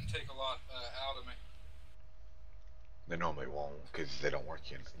 They didn't take a lot out of me. They normally won't, because they don't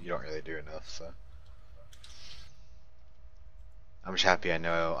work you. You don't really do enough, so. I'm just happy I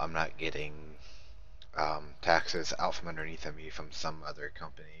know I'm not getting taxes out from underneath of me from some other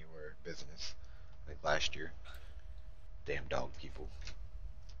company or business, like last year. Damn dog people.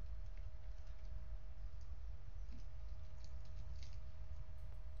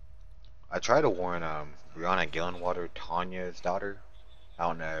 I try to warn Brianna Gillenwater, Tanya's daughter. I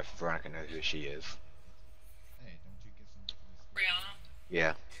don't know if Veronica knows who she is. Hey, don't you get some for the school? Brianna.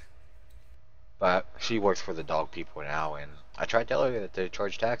 Yeah. But she works for the dog people now, and I tried to tell her that they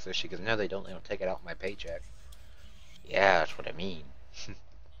charge taxes. She goes, no, they don't. They don't take it out of my paycheck. Yeah, that's what I mean.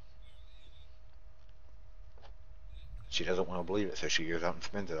 She doesn't want to believe it, so she goes out and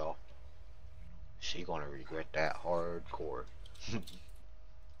spends it all. She gonna regret that hardcore. I'm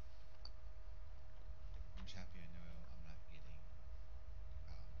just happy I know I'm not getting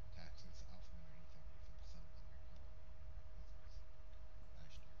taxes out from underneath of me from some other company or business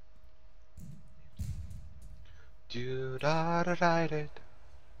last year. Do da da da da.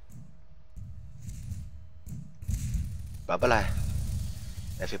 Bubble.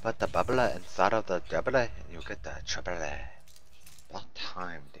 If you put the bubble inside of the double, you'll get the triple. About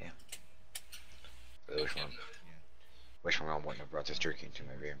time, damn. Wish my mom wouldn't have brought this jerky into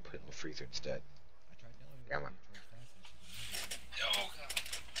my room and put it in the freezer instead. I tried telling her Grandma. that they charge taxes. She goes, no, they don't. Oh, God.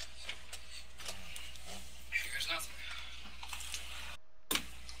 Here's nothing.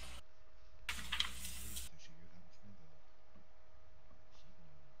 So she goes out and spends it all. She gonna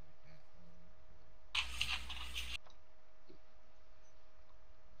regret that hardcore.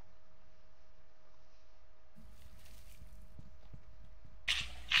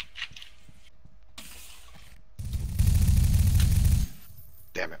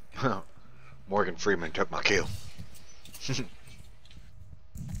 Damn it. Morgan Freeman took my kill. If you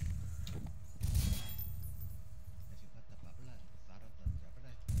put the bubble inside of the double,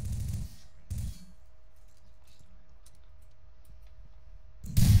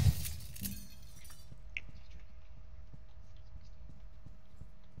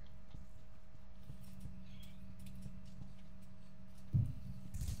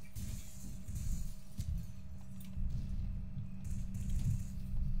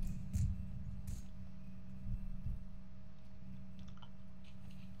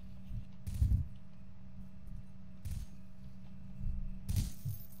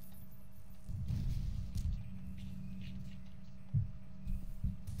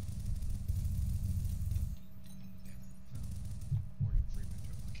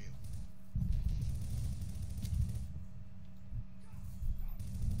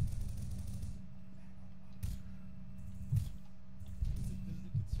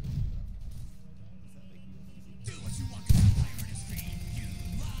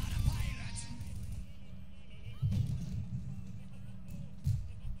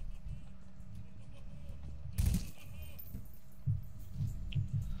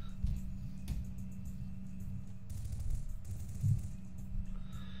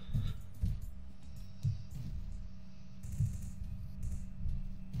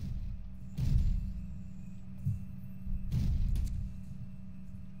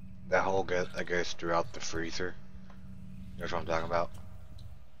 That hole that goes throughout the freezer. You know what I'm talking about?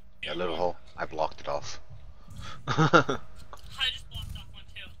 That little hole. I blocked it off. I just blocked off one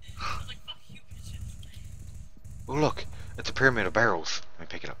too. I was like, fuck you, bitches. Oh look, it's a pyramid of barrels. Let me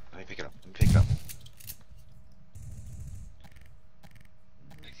pick it up. Let me pick it up. Let me pick it up.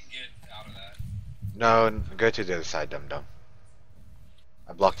 I can get out of that. No, go to the other side, dum dum.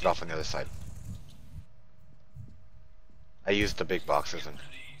 I blocked it off on the other side. I used the big boxes and These.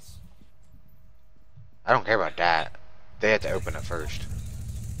 I don't care about that. They had to open it first.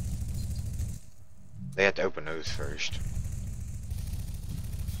 They had to open those first.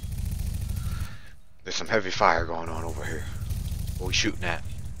 There's some heavy fire going on over here. What are we shooting at?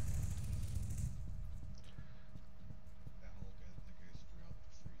 That hole that goes throughout the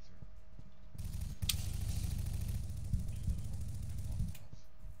freezer.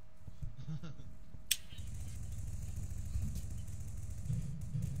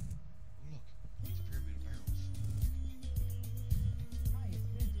 Oh look, it's a pyramid of barrels. Hi, it's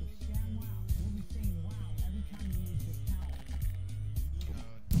Vince with Scan Wow. We'll be saying wow every time you use this power. No,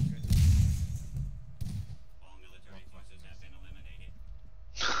 good. All military forces have been eliminated.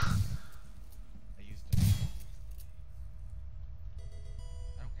 I used to. I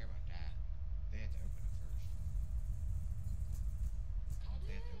don't care about that. They had to open it first.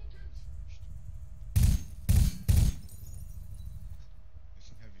 They had to open those first. There's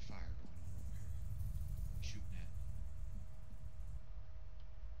some heavy fire going on over here. What are we shooting at?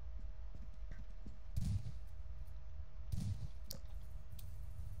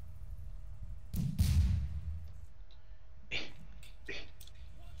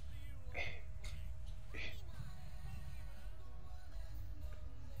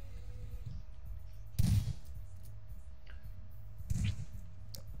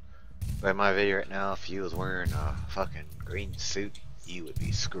 But in my video right now, if you was wearing a fucking green suit, you would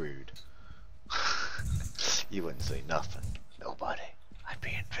be screwed. You wouldn't see nothing. Nobody. I'd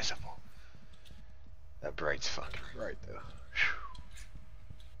be invisible. That bright's fucking bright though. Whew.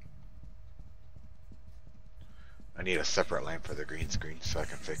 I need a separate lamp for the green screen so I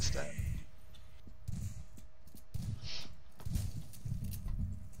can fix that.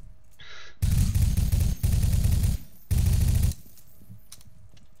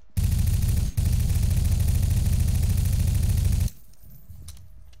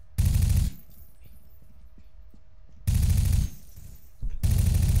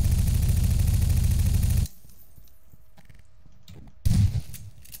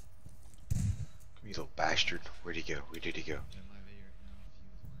 You little bastard. Where'd he go? Where did he go? In my video right now, if you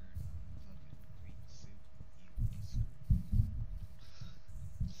was wearing a fucking green suit, you would be screwed. You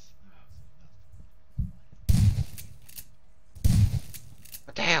wouldn't see nothing.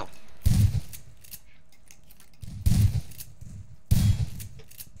 What the hell?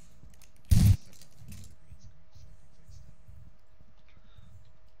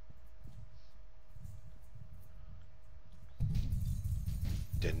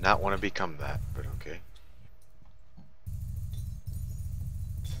 Did not want to become that, but okay.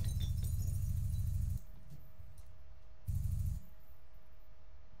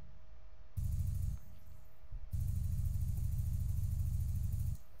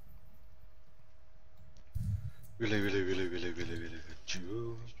 Really,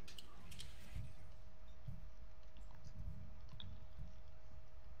 Joe.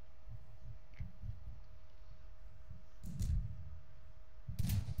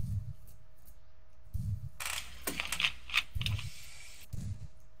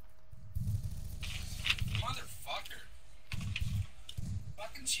 Motherfucker.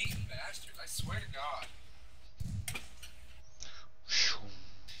 Fucking cheating bastard. I swear to God.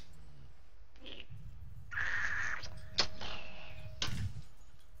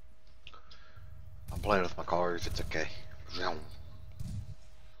 I'm playing with my cars, it's okay. Zoom.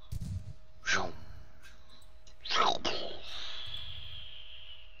 Zoom.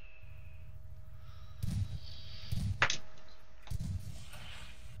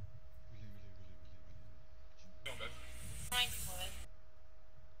 Fine, Floyd.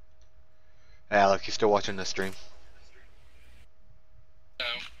 Hey Alec, you still watching the stream? No.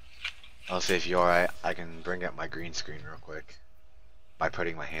 I'll see if you're alright. I can bring up my green screen real quick by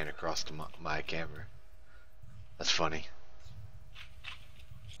putting my hand across to my camera. That's funny.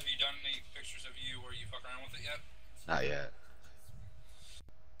 Have you done any pictures of you where you fuck around with it yet? Not yet.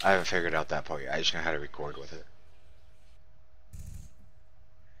 I haven't figured out that part yet. I just know how to record with it.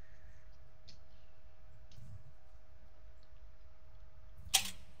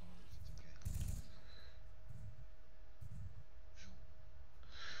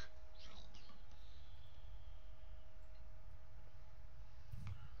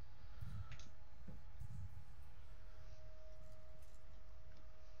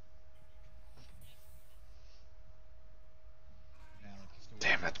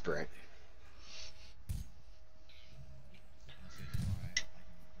 right. Unless they try, I can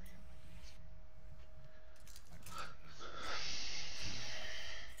bring up my green screen real quick.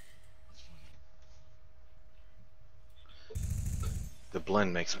 It's funny. The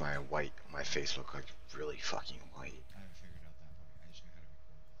blend makes my face look like really fucking white. I haven't figured out that part. I just know how to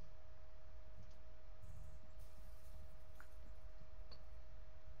record with it.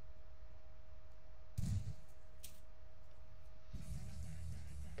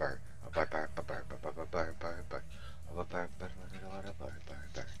 Bird.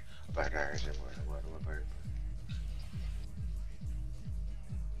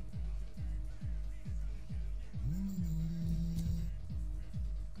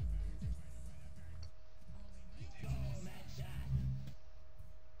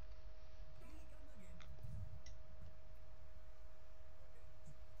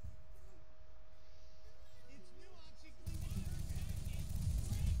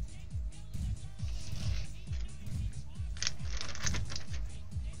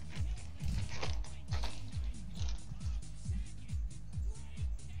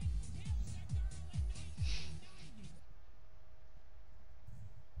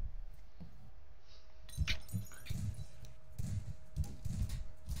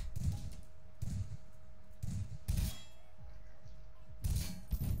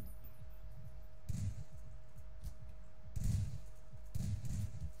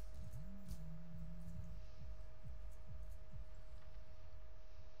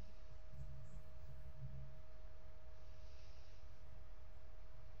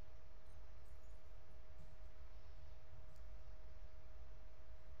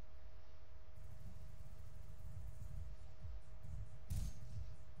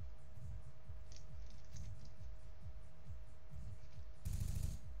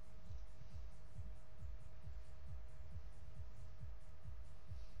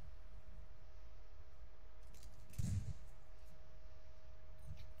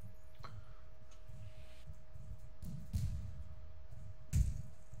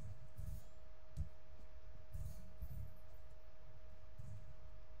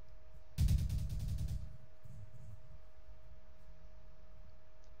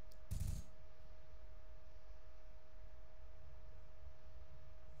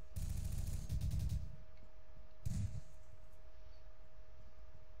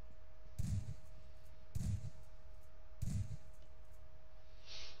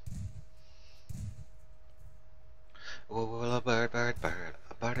 Well, a bird, bird, bird.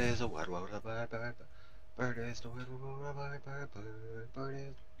 A bird is a what? Well, a bird, bird, bird. Bird is the word. Bird, bird, bird, bird. Bird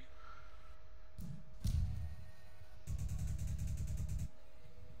is.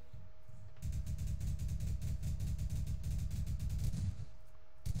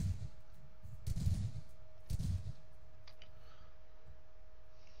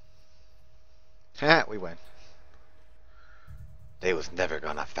 Ha! We win. They was never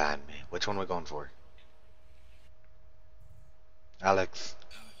gonna find me. Which one we going for? Alex.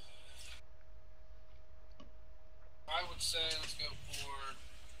 I would say let's go for.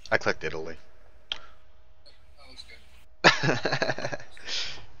 I clicked Italy. That looks good. Yeah, we win.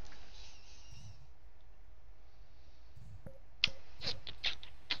 They was never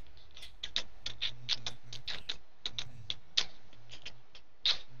gonna find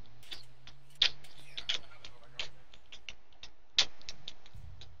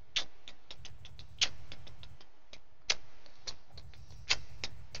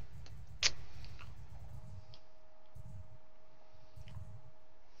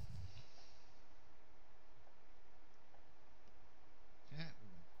me. Which one am I going for?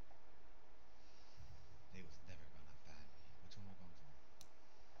 Alex.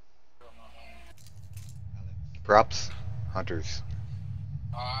 Props. Hunters.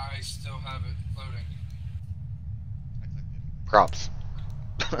 I still have it loading. I clicked it. Props.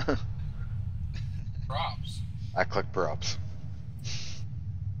 Props. I clicked props.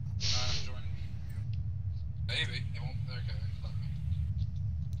 I'm joining. Maybe it won't. Okay, let me.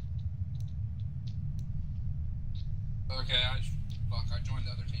 Okay, I joined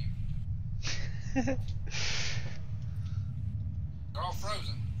the other team. They're all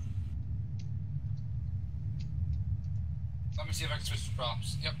frozen. Let me see if I can switch to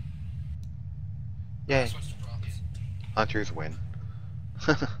props. Yep. Yay. Switch to props. Hunters win.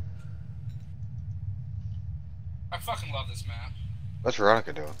 I fucking love this map. What's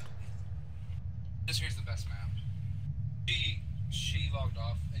Veronica doing? This here's the best map. She logged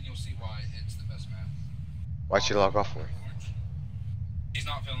off, and you'll see why it's the best map. Why'd she log off for? Orange. She's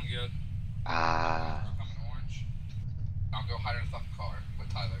not feeling good. Ah. Coming orange. I'll go hide in the fucking car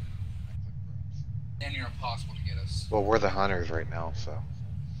with Tyler. I clicked props. And you're impossible to get us. Well, we're the hunters right now, so.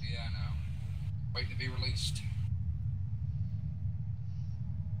 Yeah, I know. Waiting to be released.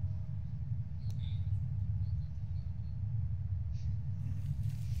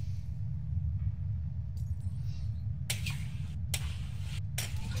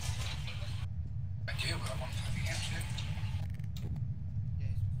 I do, but I want to have the answer.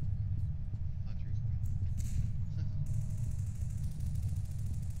 Yes. Hunter's win.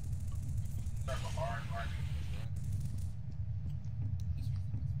 Circle hard, Mark.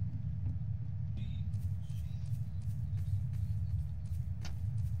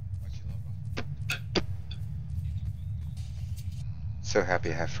 What's your logo? So happy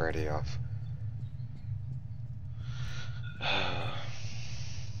I have Friday off. So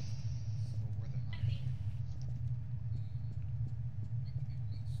we're the hunters.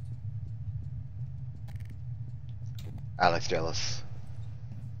 Alex jealous.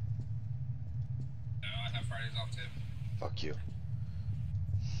 No, I have Fridays off too. Fuck you.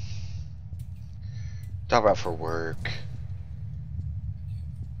 Talk about for work.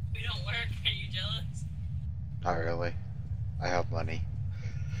 We don't work. Are you jealous? Not really. I have money.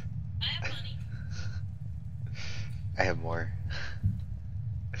 I have money. I have more.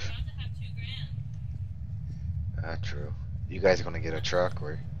 I'm about to have $2,000. True. You guys gonna get a truck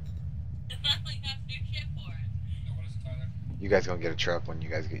or I only have to do shit for it. So what is it, Tyler? you guys gonna get a truck when you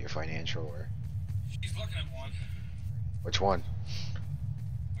guys get your financial or She's looking at one. which one?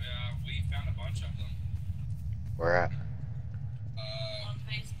 We found a bunch of them. Where at? On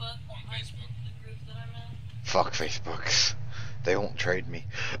Facebook. On Facebook. The group that I'm in. Fuck Facebooks. They won't trade me.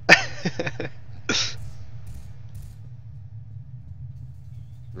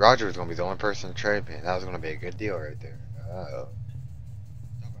 Roger was gonna be the only person to trade me, and that was gonna be a good deal right there. Talk about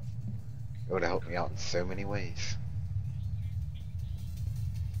for work. It would have helped me out in so many ways.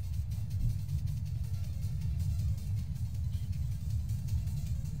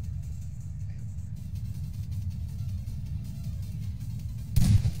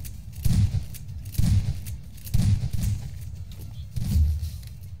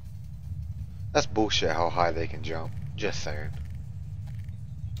 That's bullshit how high they can jump. Just saying. Which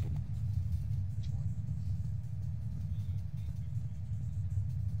one?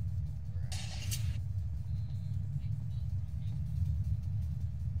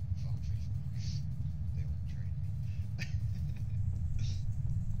 We're at. Fuck Facebook. They won't trade me.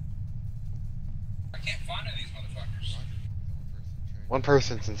 I can't find any of these motherfuckers. Roger will be the only person to trade. One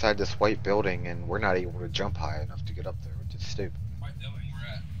person's inside this white building, and we're not able to jump high enough to get up there, which is stupid. White building we're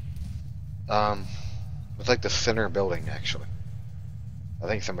at. It's like the center building, actually. I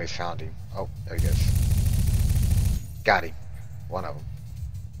think somebody's found him. Oh, there he goes. Got him. One of them.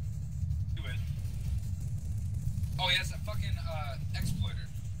 You win. Oh, he has that fucking, exploiter.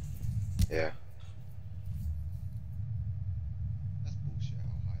 Yeah. That's bullshit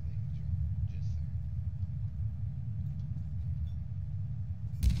how high they can jump. Just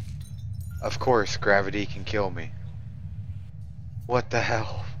saying. Of course, gravity can kill me. What the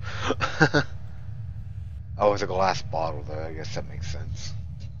hell? Oh, it's a glass bottle, though. I guess that makes sense.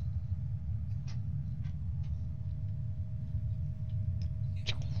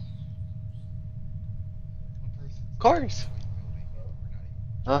 One person's Cars. in the white building and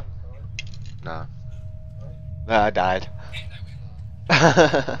we're not even Huh? Nah. Nah, I died. This is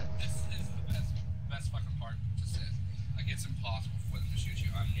the best fucking part to sit. Like, it's impossible for them to shoot you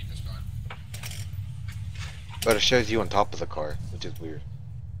underneath this car. But it shows you on top of the car, which is weird.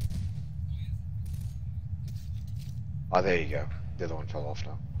 Oh, there you go. The other one fell off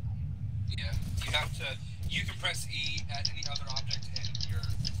now. Yeah, you can press E at any other object, and your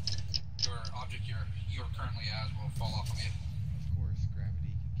object you're currently as will fall off of you. Of course,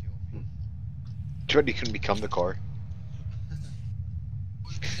 gravity can kill me. Jordy can become the car.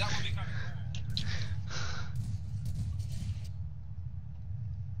 That would be kind of cool.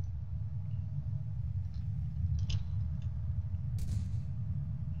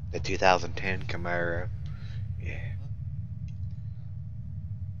 The 2010 Camaro. Yeah.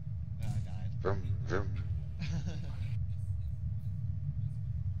 No, I died. Vroom, vroom.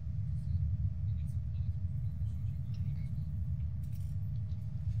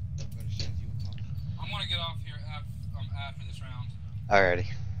 But it shows you on top of it. I'm gonna get off here after this round. Alrighty.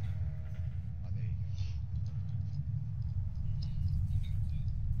 Oh, there you go.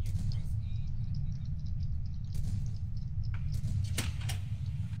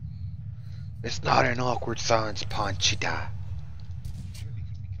 It's not an awkward silence, Panchita. Jordy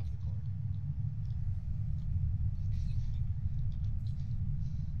can become the car.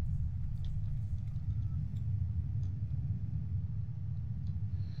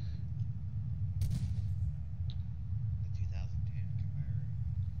 The 2010 Camaro.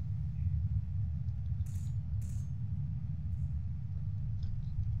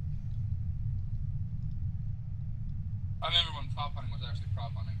 I remember when prop hunting was actually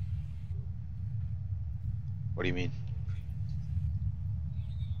prop hunting. What do you mean?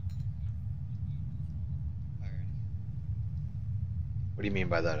 Alrighty. What do you mean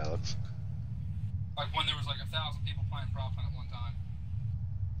by that, Alex? Like when there was like 1,000 people playing prop hunt at one time.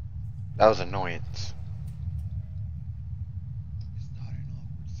 That was annoyance. It's not an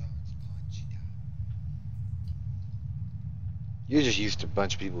awkward silence, Conchita. You're just used to a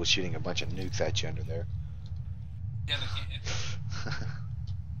bunch of people shooting a bunch of nukes at you under there. Yeah, they can't hit.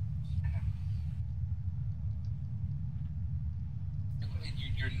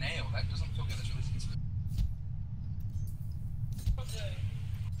 Your nail, that doesn't feel good. That's really sensitive.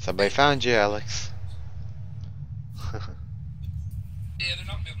 Somebody found you, Alex. Yeah, they're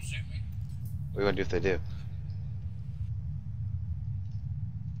not gonna be able to shoot me. What are you gonna do if they do?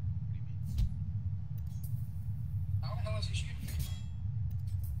 How the hell is he shooting me? What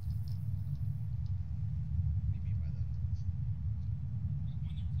do you mean by that, Alex?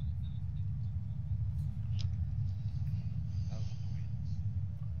 That was annoyance.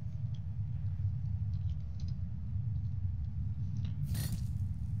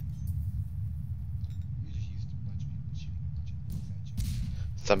 You're just used to a bunch of people shooting a bunch of nukes at you.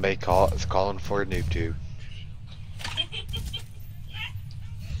 Somebody is calling for a noob tube. We need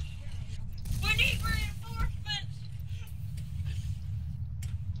reinforcements!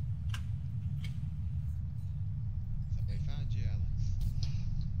 Somebody found you, Alex.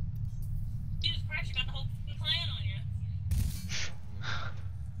 Jesus Christ, you got the whole fucking clan on you.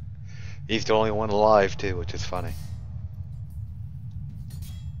 He's the only one alive too, which is funny.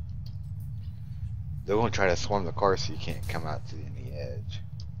 They're gonna try to swarm the car so you can't come out to the edge.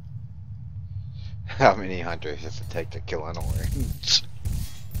 How many hunters does it take to kill an orange?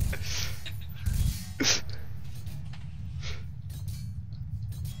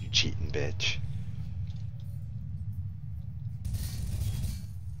 You cheating bitch.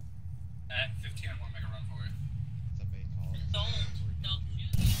 At 15, I'm gonna make a run for it. Somebody called. Don't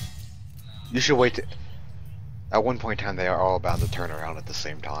shoot. You should wait to, at one point in time they are all about to turn around at the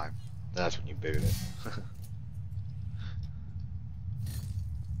same time. That's when you boot it. Who?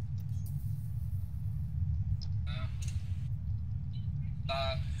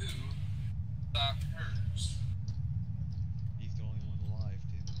 Hers. He's the only one alive,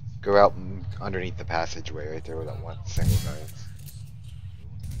 too. Go out underneath the passageway right there where that one single guy is.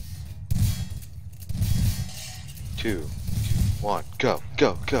 2, 1, go,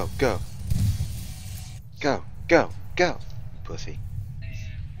 go, go, go. Go, go, go, pussy.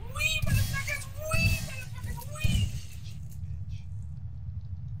 Wee, motherfuckers! Wee, motherfuckers! Wee!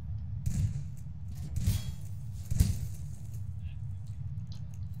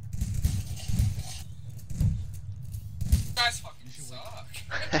 You guys fucking suck.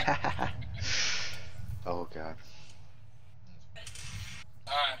 Oh god.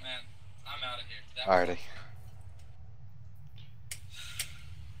 Alright, man. I'm out of here. That was Alrighty.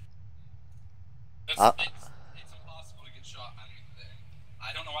 It's impossible to get shot underneath the thing.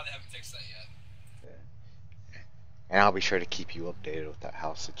 I don't know why they haven't fixed that yet. And I'll be sure to keep you updated with that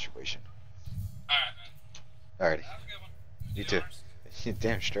house situation. Alright, man. Alrighty. Have a good one. You too.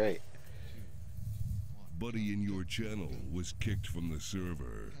 Damn straight. Buddy in your channel was kicked from the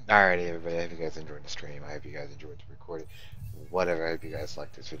server. Alrighty, everybody. I hope you guys enjoyed the stream. I hope you guys enjoyed the recording. Whatever. I hope you guys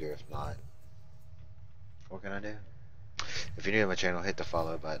liked this video. If not, what can I do? If you're new to my channel, hit the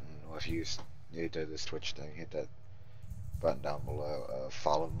follow button. Or if you're new to this Twitch thing, hit that button down below.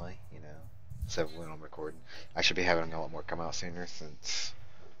 Follow me, you know, so when I'm recording. I should be having a lot more come out sooner since.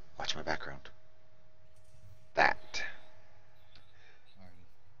 Watch my background. That.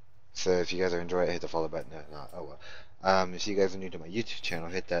 So if you guys are enjoying it, hit the follow button. If not, oh well. If you guys are new to my YouTube channel,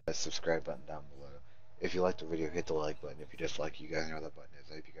 hit that subscribe button down below. If you liked the video, hit the like button. If you dislike, you guys know what that button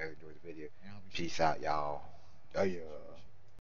is. I hope you guys enjoyed the video. Peace out, y'all. Oh yeah.